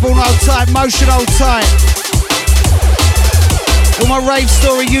 Jesse Osborne hold tight, Motion hold tight. All my Rave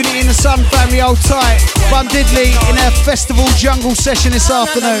Story Unity in the Sun family hold tight. Bun Diddley in a festival jungle session this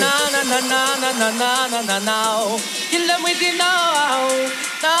afternoon.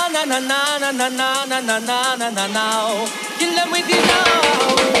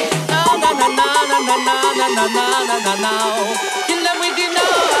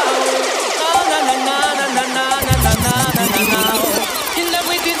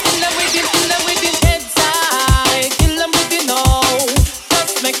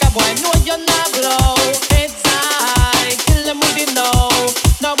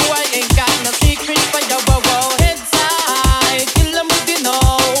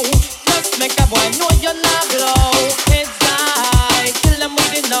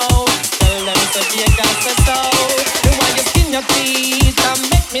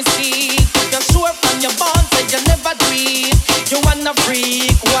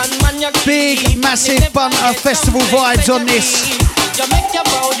 Big, massive Bunter festival vibes on this.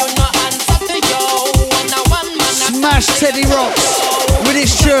 Smash Teddy Rocks with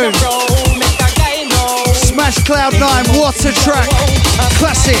his tune. Smash Cloud9, what a track.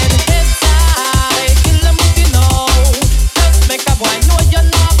 Classic.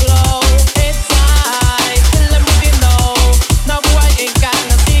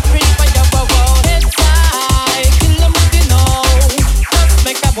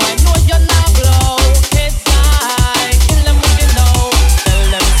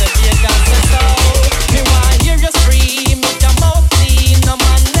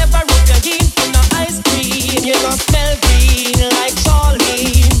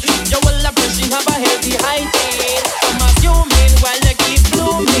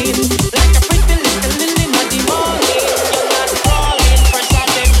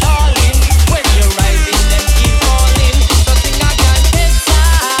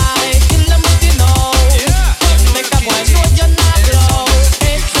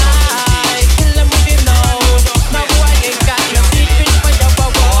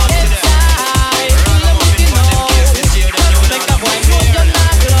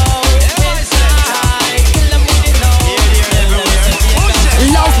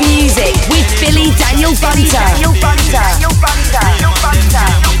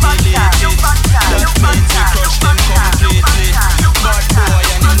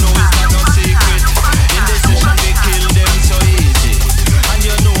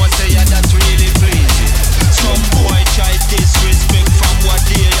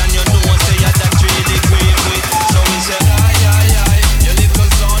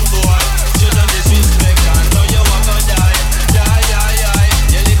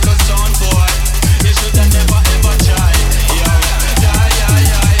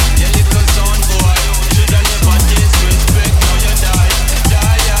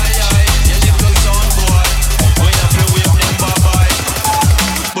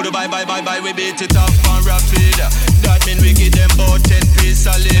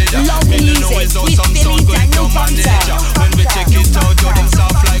 Love music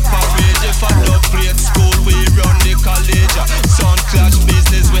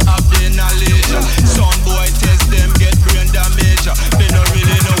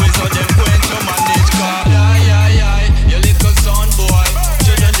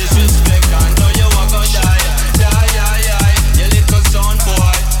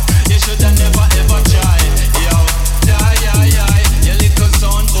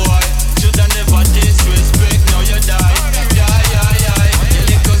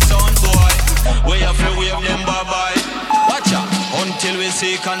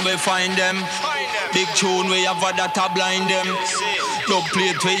seek and we find them. Big tune we have that a blind them. Dub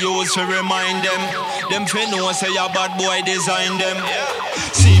plate we use to remind them. Them fi know say a bad boy design them.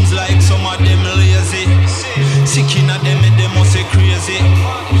 Seems like some of them lazy. Sick inna them and them must say crazy.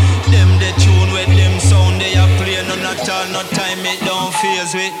 Them the tune with them sound they a play. None at all, no time it don't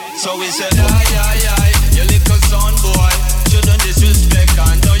phase with. So we say die, you little son boy. Shouldn't disrespect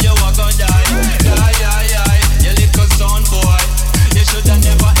and know you are gonna die. Die, you little son boy. You shoulda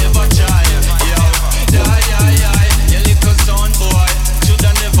never ever try. Yo, die, you little son boy.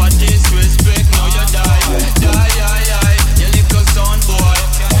 Shoulda never disrespect, now you die. Die, you little son boy.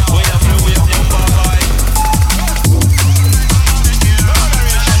 We have to wave them bye-bye.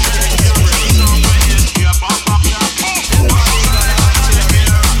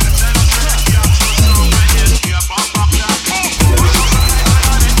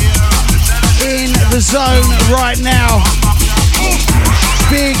 In the zone right now.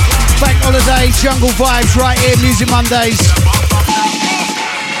 Big bank holiday jungle vibes right here, Music Mondays.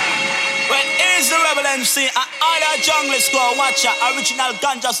 When is the rebel MC and all our jungle score watcher, original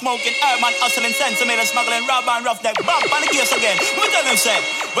ganja smoking, airman hustling, centimeter smuggling, rob and rough neck, bump on the case again. We tell them say,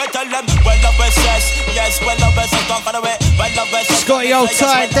 we tell them, well love West yes, well love West come for the way, well love West. Scotty hold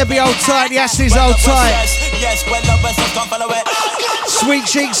tight, Debbie hold tight, the Ashley's hold tight. Yes, well love West come for the way. Sweet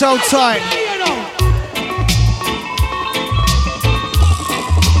Cheeks hold tight.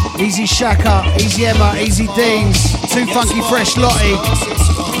 Easy Shaka, Easy Emma, Easy Deans, Too Funky Fresh Lottie,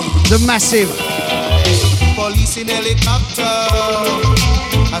 The Massive. Police in helicopter,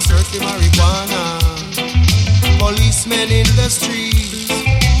 a search for marijuana. Policemen in the streets,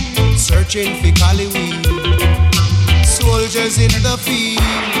 searching for cali weed. Soldiers in the field,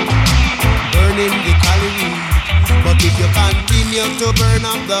 burning the cali weed. But if you continue to burn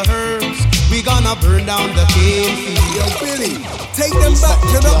up the herbs, we gonna burn down the cane field. Yo, Billy, take them back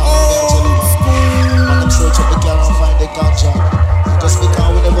to the old school. And them search up the car and find the ganja. Just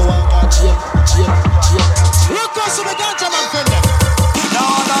because we never want to jail. Look us to the ganja man friend. No,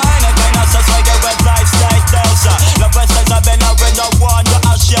 any kind of sex like a red vibes like this. Love when sex I've been when no one you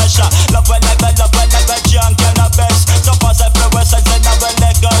are shasha. Love when like a junk and a best. So pass it for West Side and never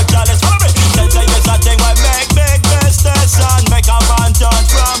let go jealous. Sense is a thing we make big business and make a man turn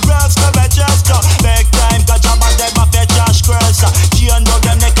from breasts to Manchester. Big time ganja man them a fetch cash grace. She and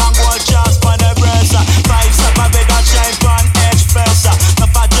them they can go just for the breast. 5-7 big and shine from express. The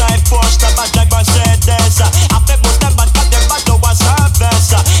fat drive Porsche, the fat drive Mercedes. After most them man cut them back to a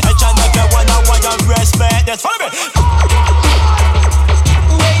service. And try make you wanna respect this. Follow me.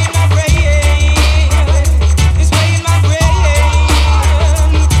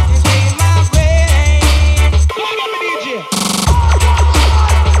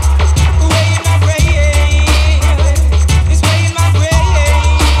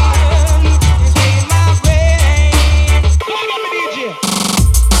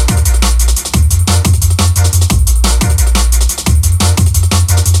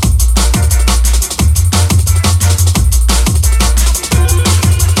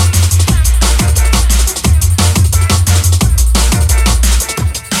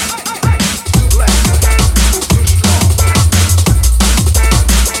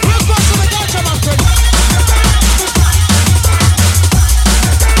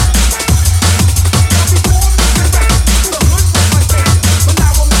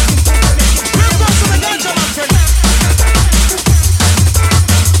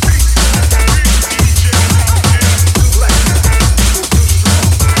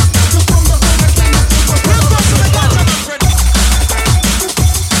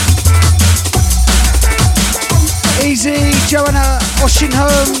 Joanna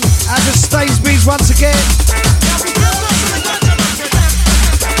Oshinholm out of Stainsby's once again.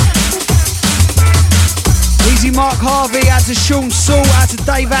 Easy Mark Harvey out to Sean Saul, out to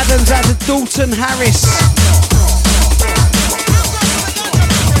Dave Adams, out to Dalton Harris.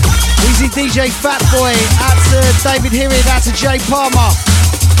 Easy DJ Fatboy out to David Hirrid, out to Jay Palmer.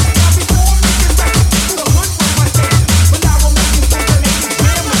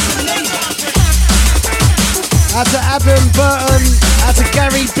 Out to Adam Burton, out to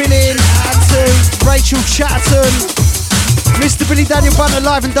Gary Billing, out to Rachel Chatterton. Mr. Billy Daniel Bunter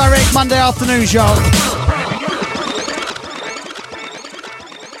live and direct Monday afternoons, y'all.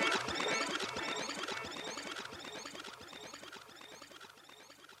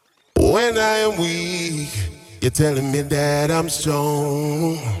 When I am weak, you're telling me that I'm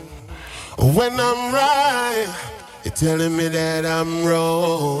strong. When I'm right, you're telling me that I'm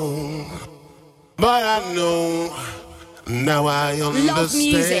wrong. But I know Now I understand. Love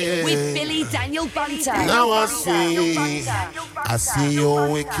music with Billy Daniel Bunter. Now I see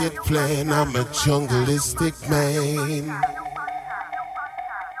your wicked plan. I'm a jungleistic man.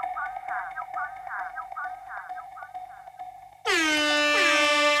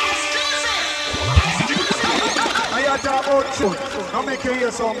 I talk about tune. Now make you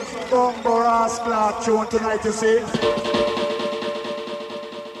hear some bumbo ass clap tune tonight, you see.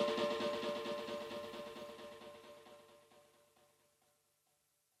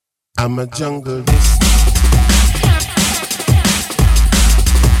 I'm a jungleist.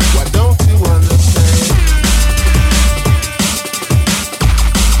 Why don't you understand?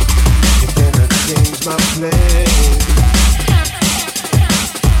 You cannot change my plan.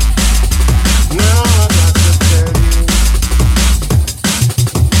 Now I got to tell you,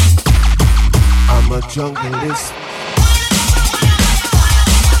 I'm a jungleist.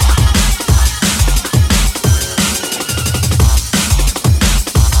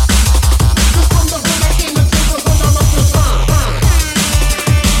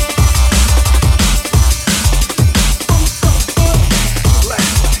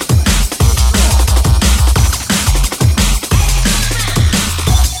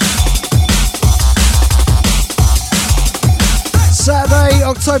 Saturday,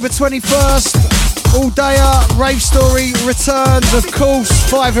 October 21st, all-dayer, Rave Story returns, of course,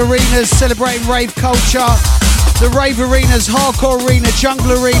 5 arenas celebrating rave culture. The Rave Arenas, Hardcore Arena,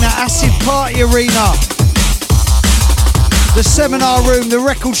 Jungle Arena, Acid Party Arena, the Seminar Room, the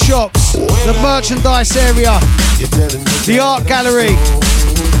Record Shops, the Merchandise Area, the Art Gallery.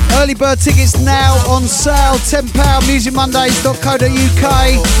 Early bird tickets now on sale, £10, musicmondays.co.uk.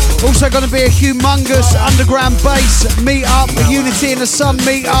 Also going to be a humongous underground bass meet-up, a Unity in the Sun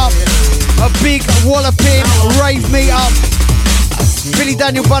meet-up, a big walloping rave meet-up. Billy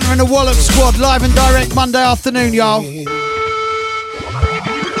Daniel Bunter and the Wallop Squad, live and direct Monday afternoon, y'all.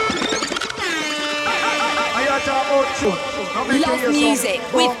 Love music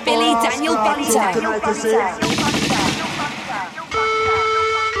with Billy Daniel Bunter.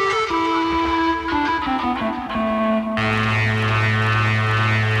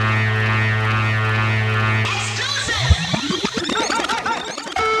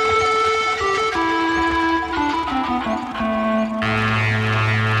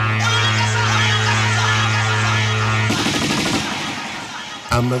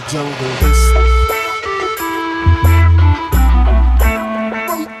 I'm a jungleist.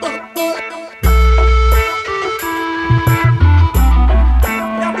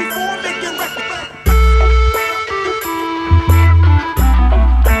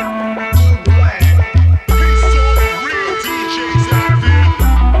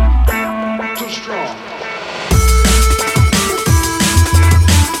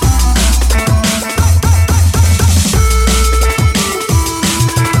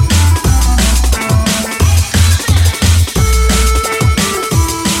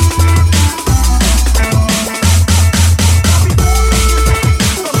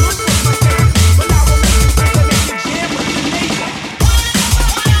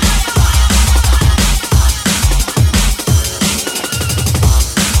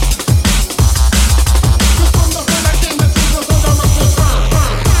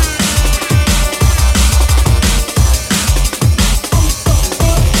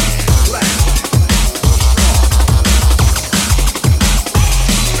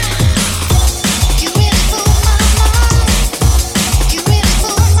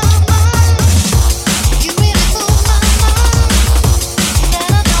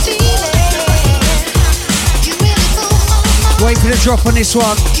 Drop on this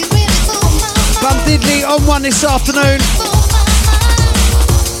one. Bum Diddley on one this afternoon.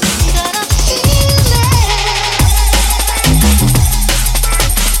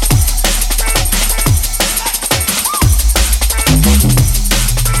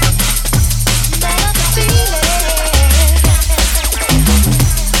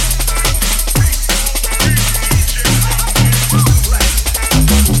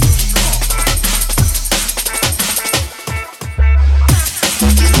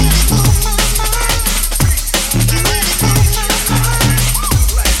 You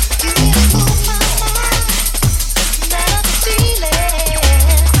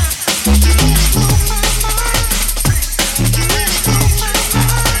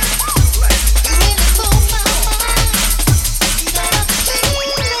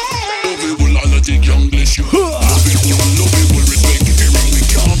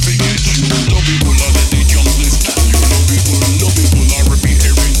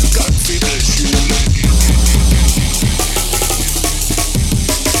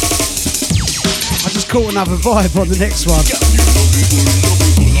caught another vibe on the next one.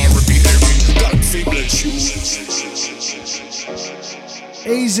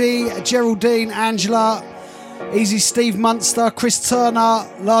 Easy, Geraldine, Angela, Easy, Steve Munster, Chris Turner,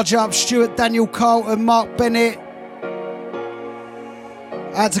 Large Up, Stuart, Daniel Carlton, Mark Bennett.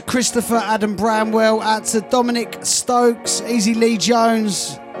 Out to Christopher, Adam Bramwell, out to Dominic Stokes, Easy Lee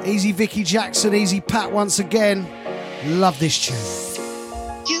Jones, Easy Vicky Jackson, Easy Pat once again. Love this tune.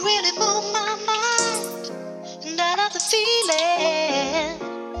 You really move my mind, and I love the feeling.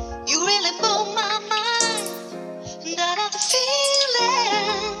 You really move my mind, and I love the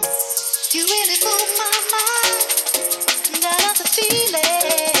feeling. You really move my mind, and I love the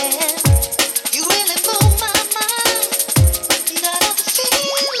feeling. You really move my mind, and I love the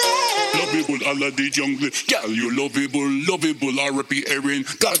feeling. Lovable, all of the jungle, girl, you lovable, R.I.P. Erin,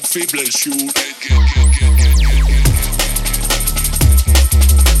 God fi bless you.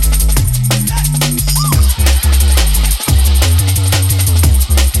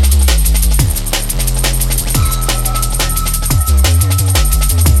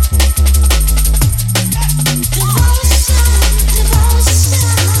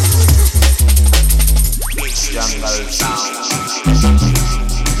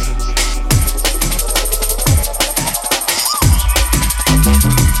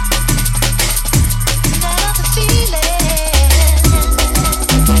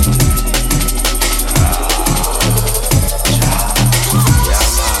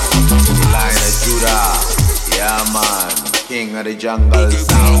 King of the jungle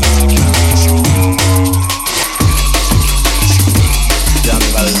sound.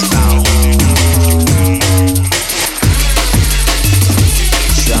 Jungle sound.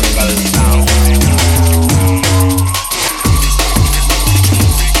 Jungle sound.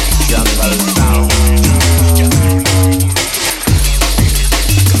 Jungle sound.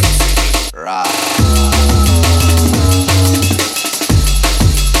 Rah.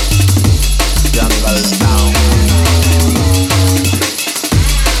 Jungle sound.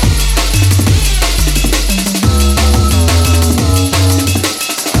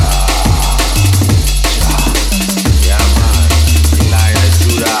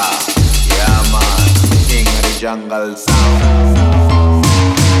 Jungle sound.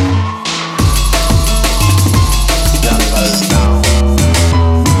 Jungle sound.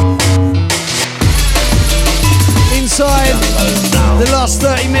 Inside the last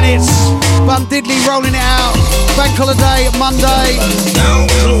 30 minutes, Bun Diddley rolling it out. Bank holiday Monday.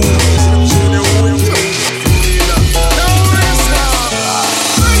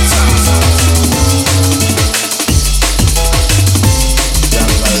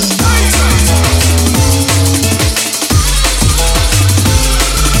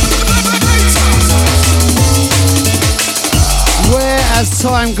 As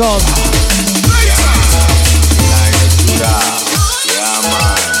time gone.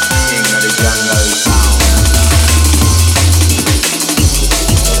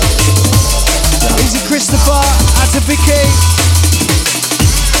 Easy Christopher, out to Vicky,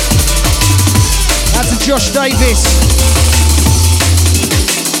 out to Josh Davis.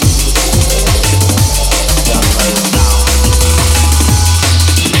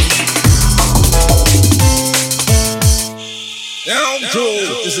 Down cool,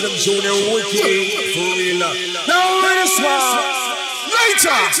 this is them Junior Wicked for real. Now this one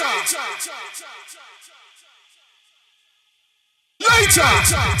later. Later.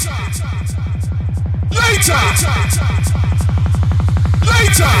 Later.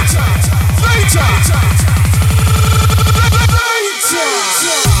 Later. Later.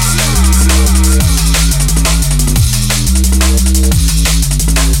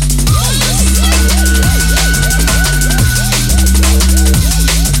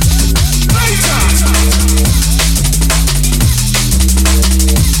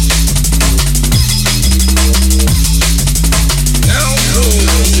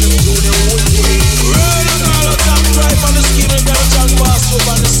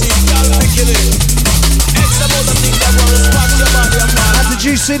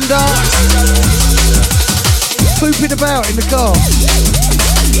 Cinder pooping about in the car.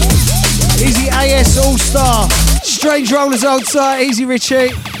 Easy AS All-Star, Strange Rollers Old Site, Easy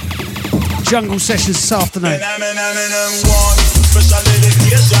Richie. Jungle Sessions this afternoon. Special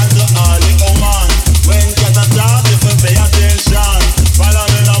dedication to all the woman. When get a talk, if you pay attention. Follow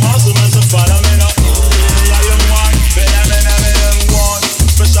me no muscle, so follow me no. Yeah, you want.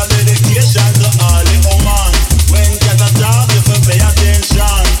 Special dedication to all the woman. When get a talk, if you pay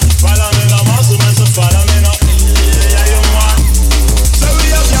attention. Follow me no muscle, so follow me no. Yeah, you want. So we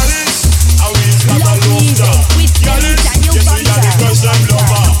have Yalis, and we is not a loafer. Yalis, yes we are the first time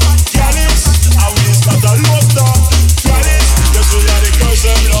lover. Yalis, and we is not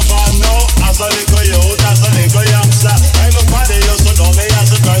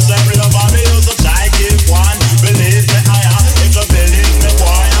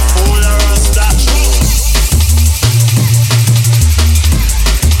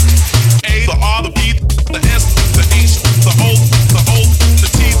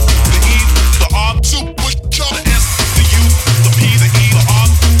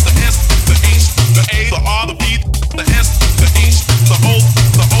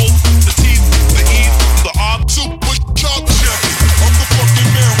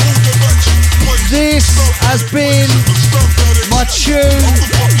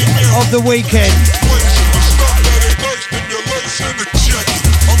the weekend.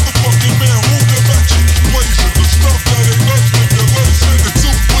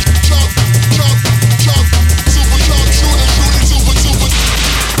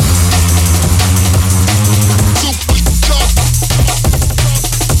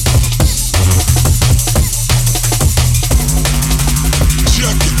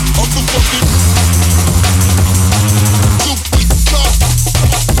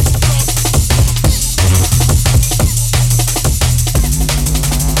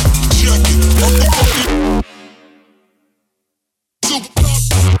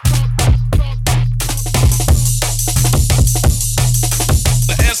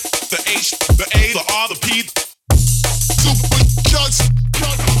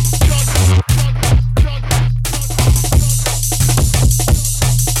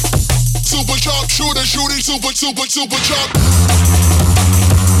 Super chop.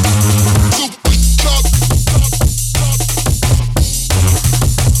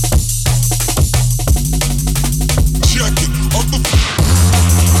 Check it. Up the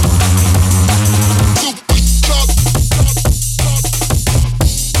super chop.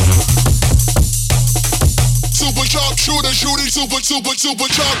 Super chop. Shooting. Super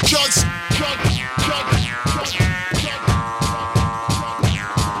chop. Shots.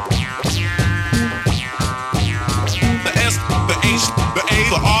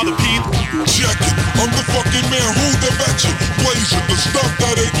 All the people. Check it. I'm the fucking man who the batchin'. Blazing the stuff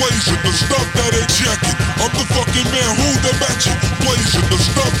that ain't blazing. The stuff that ain't check it. I'm the fucking man who the batchin'. Blazing the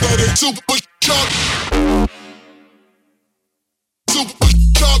stuff that ain't super chop. Super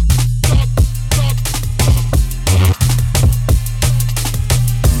chop.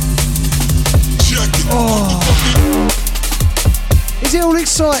 Check it. Oh. Is it all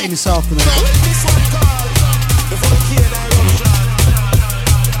exciting this afternoon?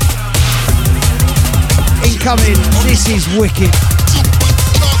 Incoming, this is wicked.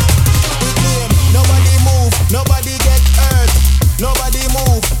 Nobody move, nobody get hurt. Nobody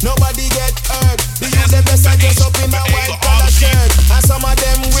move, nobody get hurt. The youth them just dress up in a white collar shirt, and some of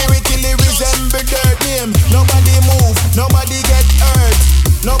them wear it till it resemble dirt. Name. Nobody move, nobody get hurt.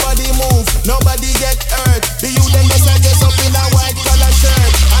 Nobody move, nobody get hurt. The youth them just dress up in a white collar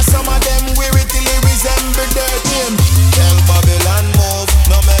shirt, and some of them wear it till it resemble dirt. Name. Tell Babylon move,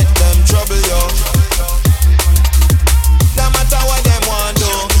 no make them trouble you. No matter what them want do,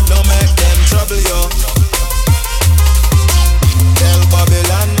 no make them trouble you. Tell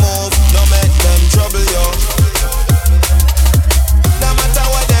Babylon move, no make them trouble you. No matter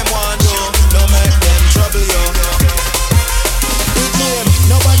what them want do, no make them trouble you.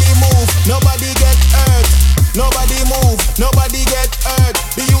 Nobody move, nobody get hurt. Nobody move, nobody get hurt.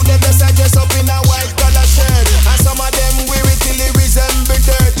 The youth them just dress up in a white collar shirt, and some of them wear it till it resemble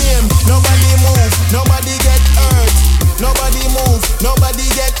dirt. Name. Nobody move, nobody get hurt. Nobody move, nobody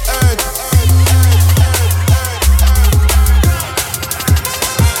get hurt.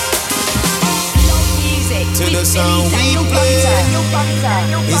 To the sound we play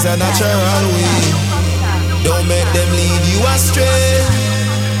is a natural way. Don't make them lead you astray.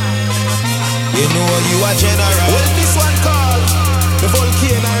 You know you are general. What's this one called? The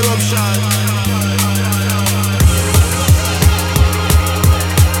volcano eruption.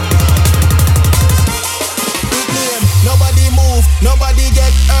 Nobody move, nobody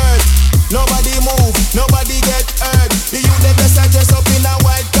get hurt. Nobody move, nobody get hurt. The youth them just dress up in a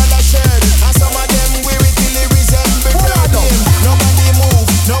white collar shirt, and some of them wear it till it resemble dirt. Nobody move,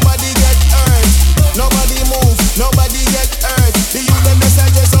 nobody get hurt. Nobody move, nobody get hurt. The youth them just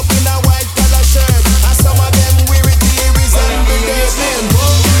dress up in a white collar shirt, and some of them wear it till it resemble dirt.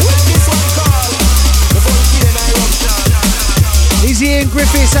 What's this one called? The volcano eruption. Easy Ian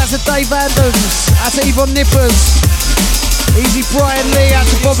Griffiths, out to Dave Adams, out to Yvonne Nippers. Easy Brian Lee, out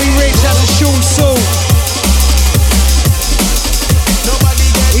to Bobby Rich, out to Sean Salt.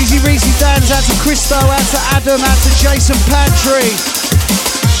 Easy Reezy Dans, out to Christo, out to Adam, out to Jason Pantry.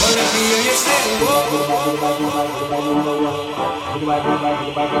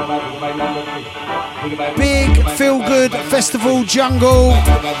 Big Feel Good Festival Jungle.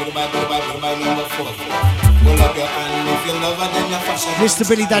 Mr.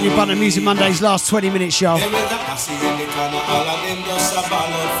 Billy Daniel Bunter, Music Mondays, last 20 minutes show.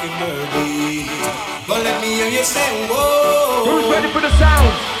 But let me hear you say, whoa. Who's ready for the sound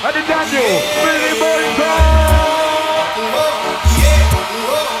of the Daniel Billy Bunter?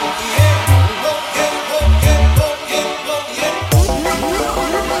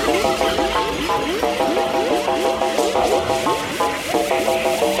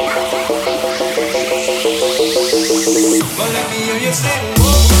 But let me hear you say,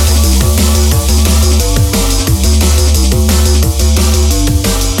 whoa.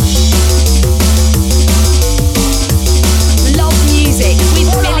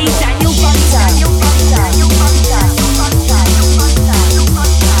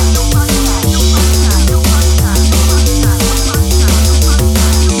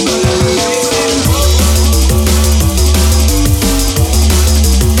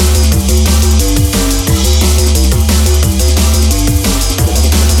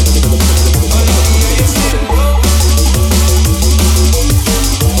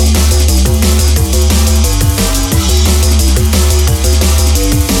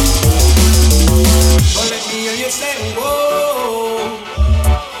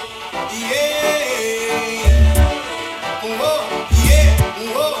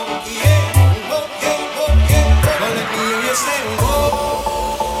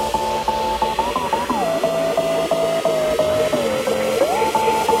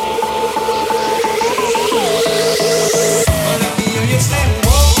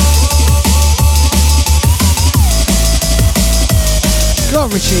 Go on,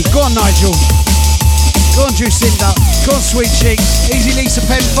 Richie. Go on, Nigel. Go on, Jacinda. Go on, Sweet Cheeks. Easy Lisa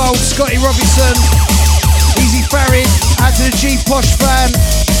Penfold. Scotty Robinson. Easy Farid. Out to the G Posh fam.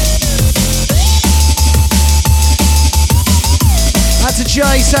 Out to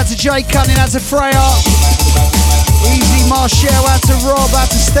Jace. Out to Jay Cunning. Out to Freya. Easy Marshall. Out to Rob. Out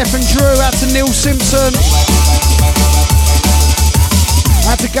to Stephen Drew. Out to Neil Simpson.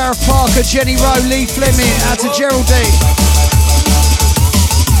 Out to Gareth Parker. Jenny Rowe. Lee Fleming. Out to Geraldine.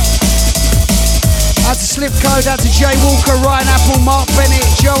 Out to Slipcode, out to Jay Walker, Ryan Apple, Mark Bennett,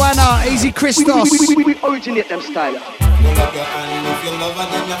 Joanna, Easy Christos. We originate them style. Hold up your hand if you love her,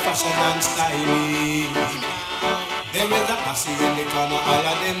 then your fashion and styling. There is a posse in the corner, all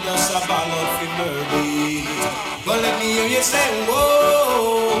of them just a ball out for murder. But let me hear you say,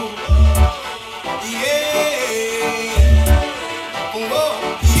 whoa, yeah, whoa,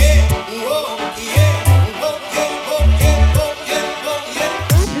 yeah, whoa, yeah.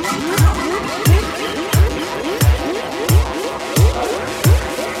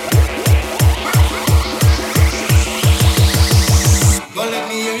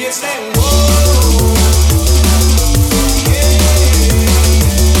 Say whoa, yeah,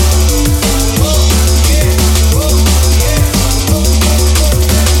 whoa, yeah, whoa, yeah, whoa,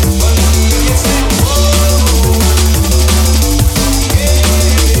 well, let me hear you say whoa, yeah,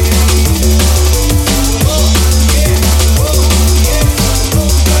 whoa, yeah, whoa, yeah,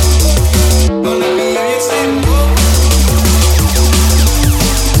 well, let me hear you say whoa.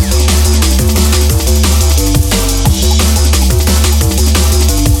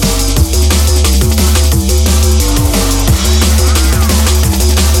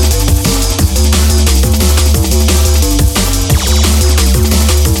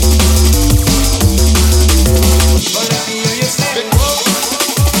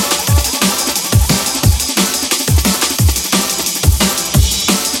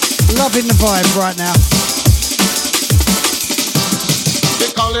 Loving the vibe right now.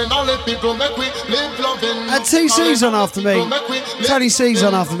 And TC's on after me. Tony C's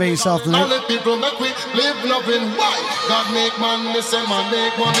on after me this afternoon. God make man, they say man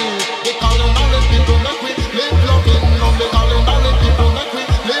make money. They calling all the people make we live loving. They calling all the people make we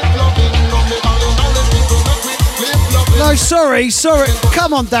live loving. They calling all the people make we live loving. No, sorry.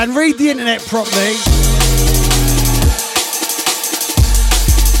 Come on, Dan, read the internet properly.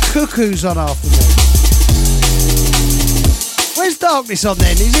 Cuckoo's on after me. Where's Darkness on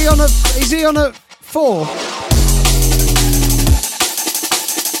then? Is he on a 4?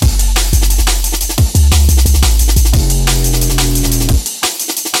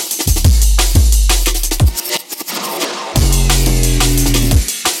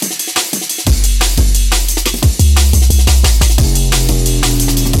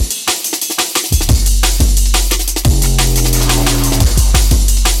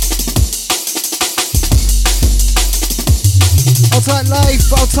 Outside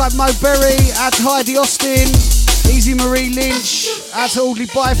Leif, outside Mo Berry, out to Heidi Austin, Easy Marie Lynch, out to Audley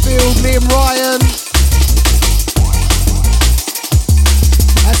Byfield, Liam Ryan,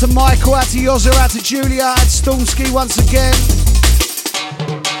 out to Michael, out to Yozza, out to Julia, out to Stormsky once again,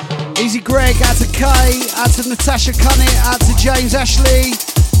 Easy Greg, out to Kay, out to Natasha Cunnett, out to James Ashley,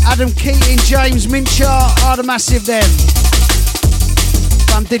 Adam Keating, James Minchar, are the massive them.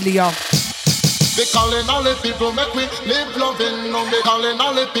 Fun diddly y'all. They calling all the people make we live loving. They calling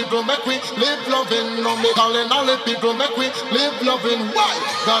all the people make we live loving. They calling all the people make we live loving. Why?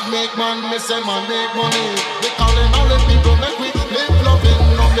 God make man, me say man make money. They calling all the people make we live loving.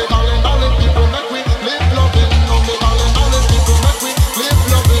 They calling all the people make we live loving. They calling all the people make we live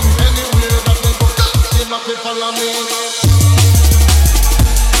loving. Anywhere that they go, they not be follow me.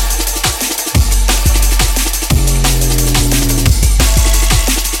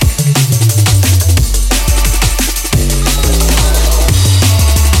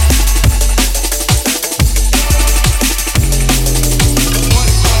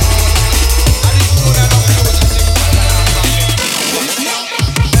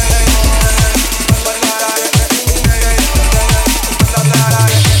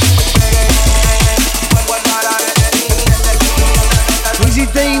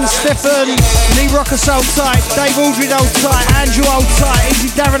 Stefan, Lee Rockus hold tight, Dave Aldred hold tight, Andrew hold tight, Easy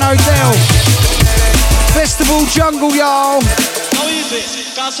Darren O'Dell. Festival Jungle, y'all. How is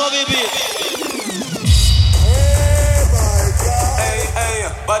it? Can't solve it.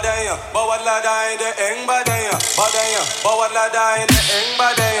 Badaya, bawala dai de eng badaya, badaya, bawala dai de eng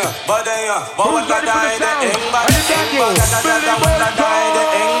badaya, badaya, bawala dai de eng badaya, bawala dai de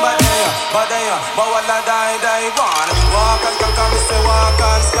eng badaya, badaya, bawala dai dai one. Walk and come, say walk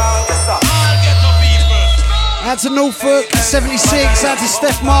and skank, yes sir. All get the people. Out to Norfolk, 76. Out to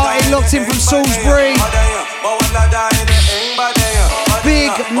Steph Martin, locked in from Salisbury.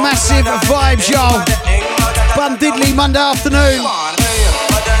 Big, massive vibes, y'all. Bun Diddley, Monday afternoon.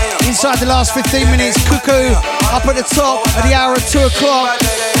 Inside the last 15 minutes, Cuckoo up at the top at the hour of 2 o'clock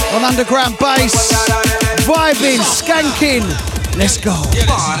on underground bass. Vibing, skanking. Let's go.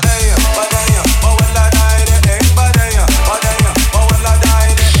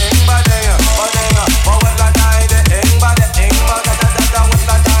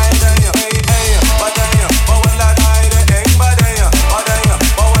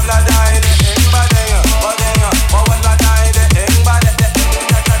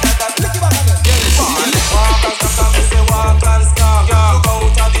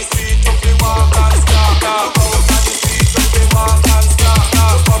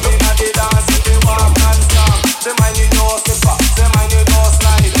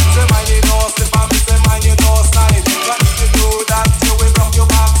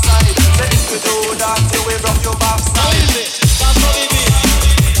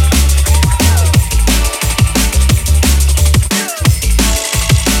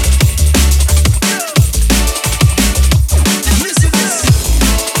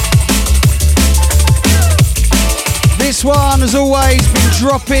 This one has always been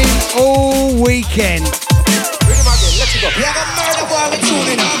dropping all weekend.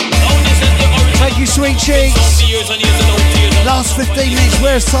 Thank you, Sweet Cheeks. Last 15 minutes,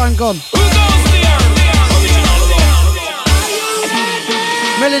 where's time gone?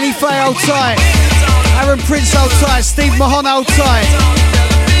 Melanie Faye, hold tight. Aaron Prince, hold tight. Steve Mahon, hold tight.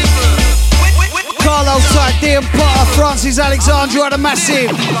 Carl, hold tight. Dean Potter, Francis Alexandra, the massive.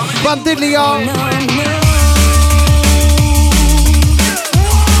 Bun Diddley, y'all.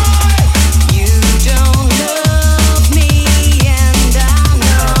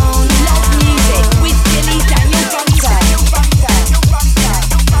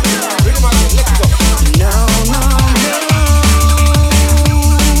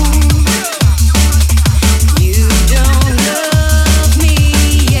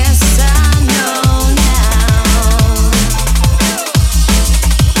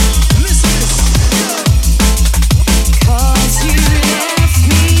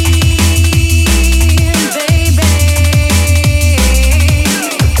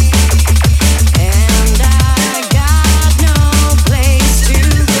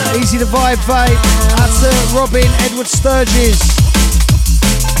 Vibe, that's Robin Edward Sturgis.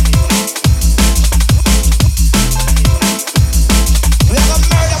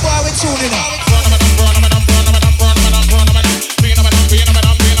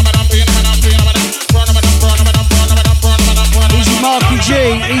 Easy Marky G,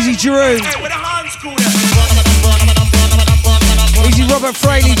 Easy Giroux. Easy Robert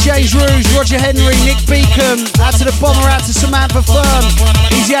Fraley, James Rouge, Roger Henry, Nick Beacom. Out to the bomber, out to Samantha Fern.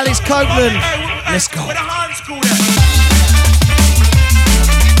 Easy Alex Copeland. Let's go.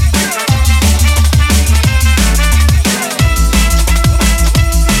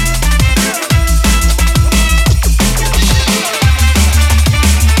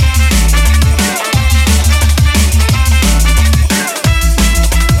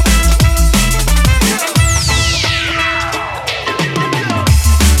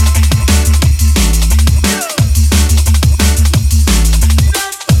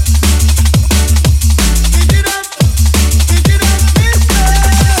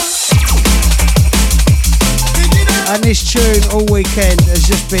 And this tune all weekend has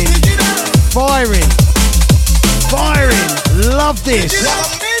just been firing. Love this.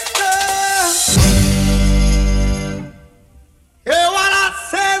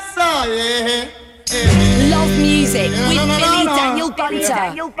 Love music with Billy Daniel Bunter.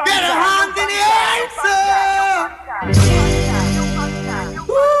 Get a hand in the air,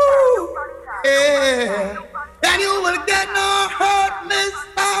 yeah. Then you will get no hurt, miss.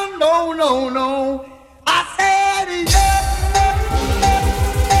 No. I said yeah.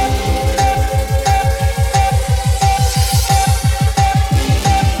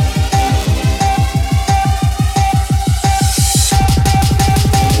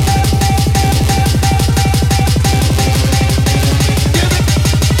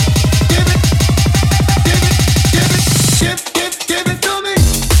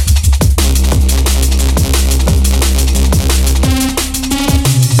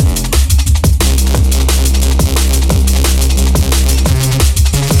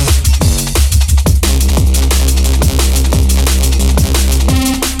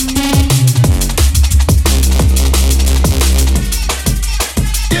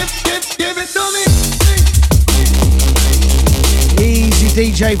 Give it to me.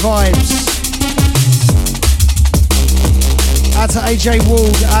 DJ vibes. out to AJ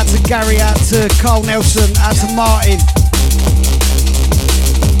Ward, out to Gary, out to Carl Nelson, out to Martin.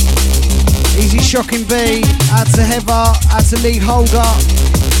 Easy Shocking B, out to Heather, out to Lee Holder.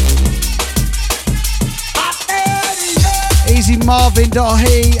 Easy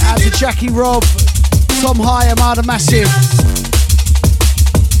Marvin.he, out to Jackie Robb, Tom High, Armada Massive.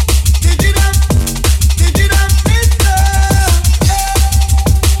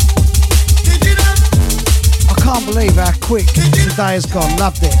 I can't believe how quick today has gone,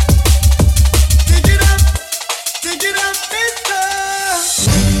 loved it.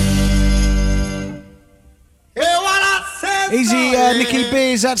 Easy Nicky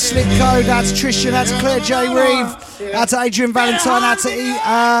Beers, out to Slip Code, out to Tristan, out to Claire J. Reeve, out to Adrian Valentine, out to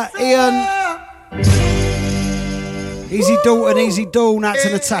Ian. Easy Dalton, Easy Dawn, out to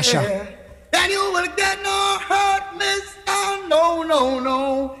Natasha. And you will get no hurt, mister. No, no,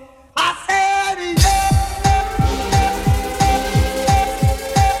 no. I said yeah.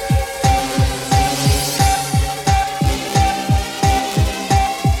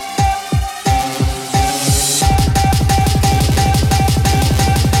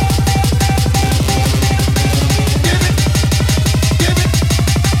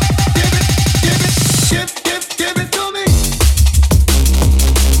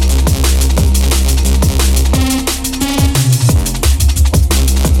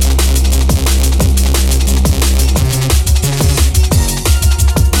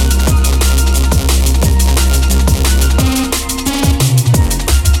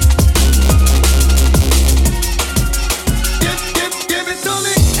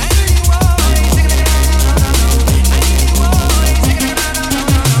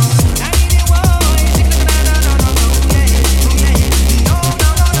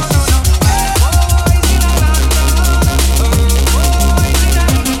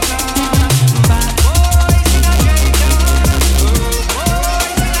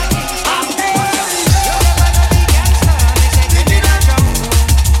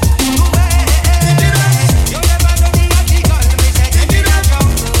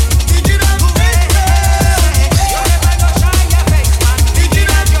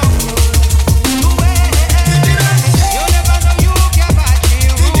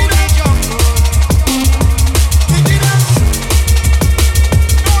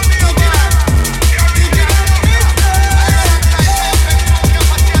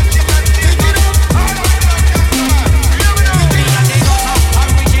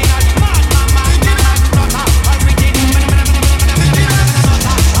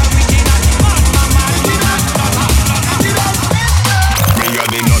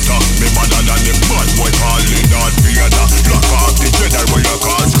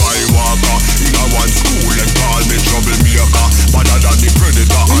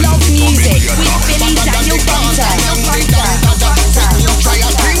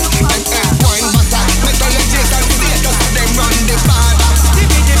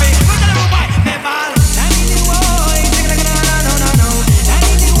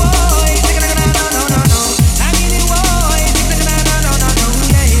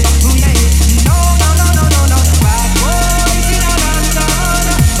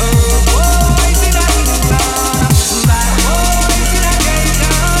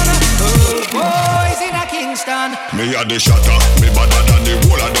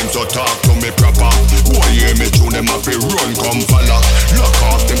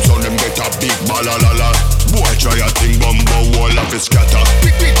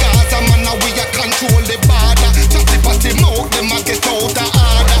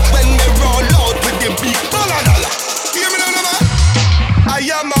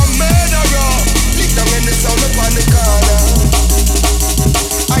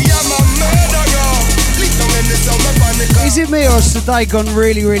 Is it me or has today gone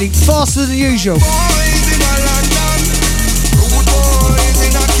really, really faster than usual?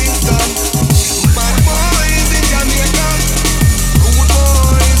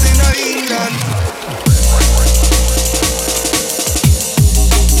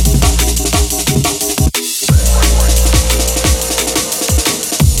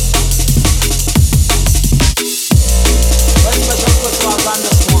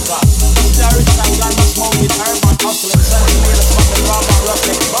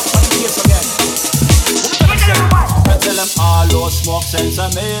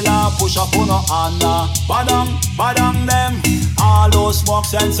 Push up on Anna, badang them. All those smoke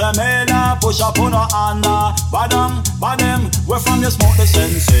sense mela. Push up on Anna, badam. We're from the smoke the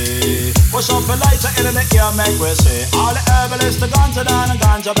sense. Push up the lighter in the ear, make we say. All the herbalists, the ganja down and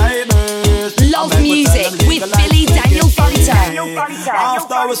ganja babies. Love music with Billy Daniel Bunter.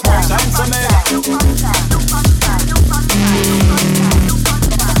 After we smoke sense mela.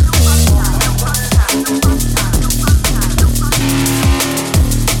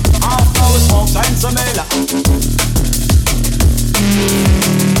 sense of me.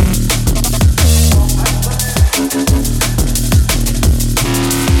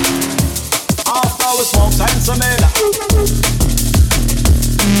 After we smoke sense of me.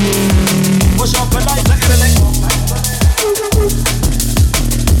 Push up and light the internet.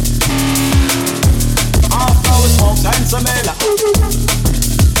 After we smoke sense of me.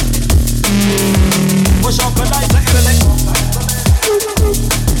 Push up and light the internet.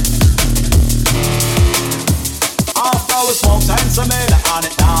 After we smoke sense of me, and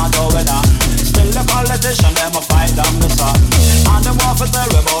it not going on. Still the politician, them a fight down the sun. And them want to tell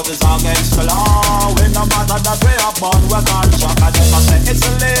about is against the law. We no matter that we are born, we're contract. And them a say it's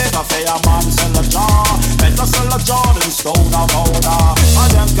illegal for a man sell a jar. Better sell a Jordan stone or powder.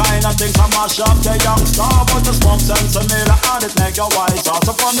 And them kind of things I mash up the youngster. But the smoke sense of me, and it make you wise.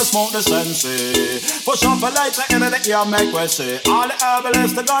 Also from the smoke the sense. Push up a light the internet, yeah, make we see. All the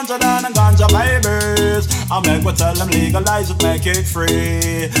herbalists, the ganja dan and ganja babies. I make we tell them legalize it, make it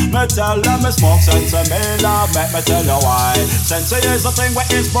free. Me tell them me smoke sense of me, love, make me tell you why. Sense is the thing where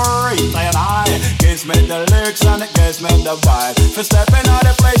it's buried, and I gives me the lyrics and it gives me the vibe. For stepping out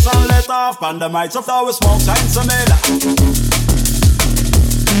the place and let off on the mics of our smoke sense of me.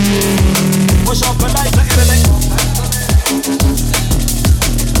 Push up and light the internet.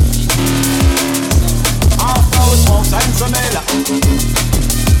 After we smoke sense of me.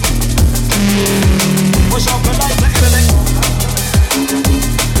 Push up and light the internet.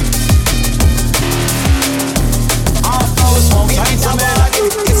 After we smoke sense of me.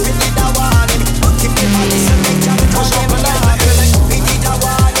 It's we did a warning. Keep the police and make them push up and light the internet. We did a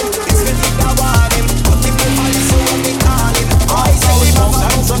warning. It's we did a warning. Keep the police so when we call him. I say we smoke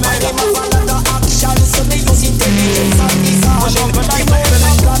sense of me. I never follow the action, so they use intelligence and disarm. Push up and light the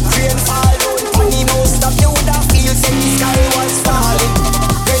internet. Black rain fall down. Funny most of you that feel say the sky was falling.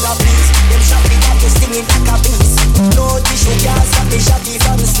 Brother please, them shot me up to singing like a beast. No tissue can't stop me shotty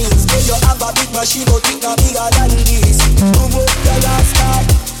from sneeze. When you have a big machine, but it not bigger than this. To move the last card,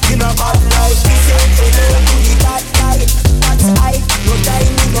 in a bad life. This ain't to know to the bad guy. That's I, no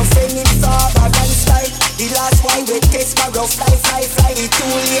time, no friend in father and style. The last one we test my rough life, fly. It's too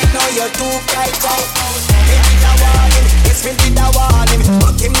late now, you're too bright. We did a warning, yes we did a warning.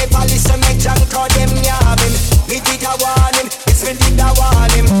 But him the police and make junk call them yabbing. We did a warning, yes we did a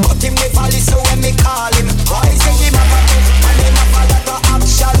warning. But him the police so when me call him. Why say him a button and him a follow the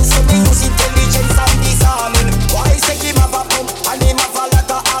action. So me use intelligence and disarming. Why say him a button and him a follow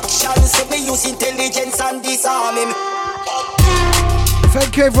the action. So me use intelligence and disarming.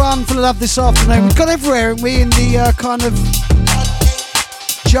 Thank you everyone for the love this afternoon. We've got everywhere, haven't we, in the kind of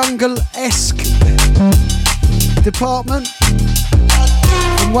jungle-esque department.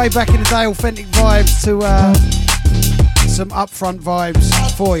 From way back in the day, authentic vibes to some upfront vibes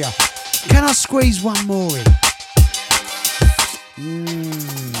for you. Can I squeeze one more in?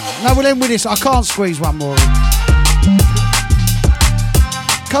 No, we'll end with this. I can't squeeze one more in.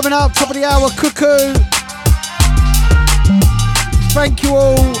 Coming up, top of the hour, Cuckoo. Thank you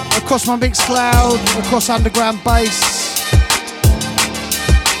all across my Mixcloud, across Underground Bass.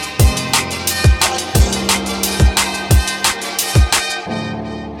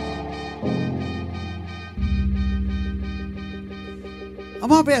 I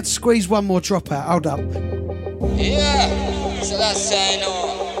might be able to squeeze one more drop out. Hold up. Yeah, so that's I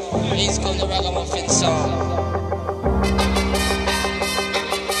know. He's called the Ragamuffin song.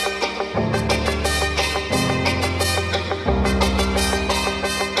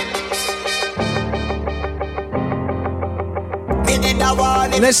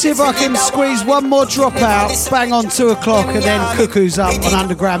 Let's see if I can squeeze one more drop out, bang on 2 o'clock, and then Cuckoo's up on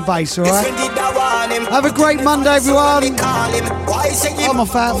Underground Bass, alright? Have a great Monday, everyone. I'm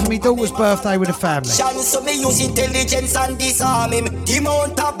off out for my daughter's birthday with the family. So me use intelligence and disarm him. The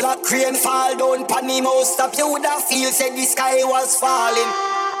mount of black rain fall down pan him. Most of you would have feel said the sky was falling.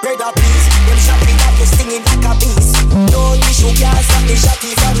 Brother please, them shot me up to stinging like a beast. No issue can't stop me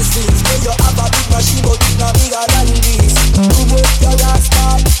shotty from the sleeves. When you have a big machine but it's not bigger than this. You work your last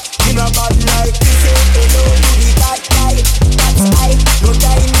card, in a bad life. This ain't hello to the bad guy. That's I, no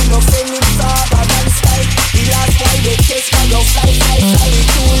time, no friend in father than style. The last guy they test for your fly. It's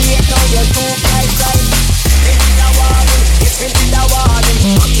too late now, you're too bright. They did a warning, yes we did a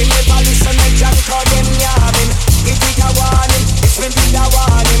warning. But him never listen, make junk call them yabbing. He did a warning, yes we did a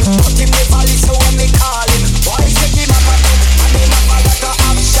warning. But him never listen when me call him. Why say him a button, and him a follow the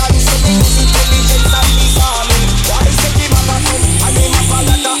action. So me use intelligence and disarming. Why say him a button, and him a follow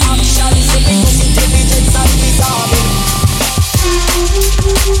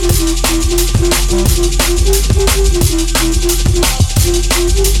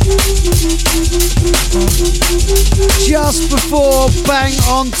just before bang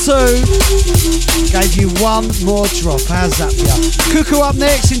on 2. Gave you one more drop. How's that for you? Cuckoo up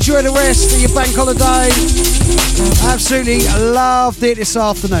next. Enjoy the rest of your bank holiday. Absolutely loved it this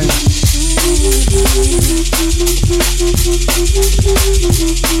afternoon.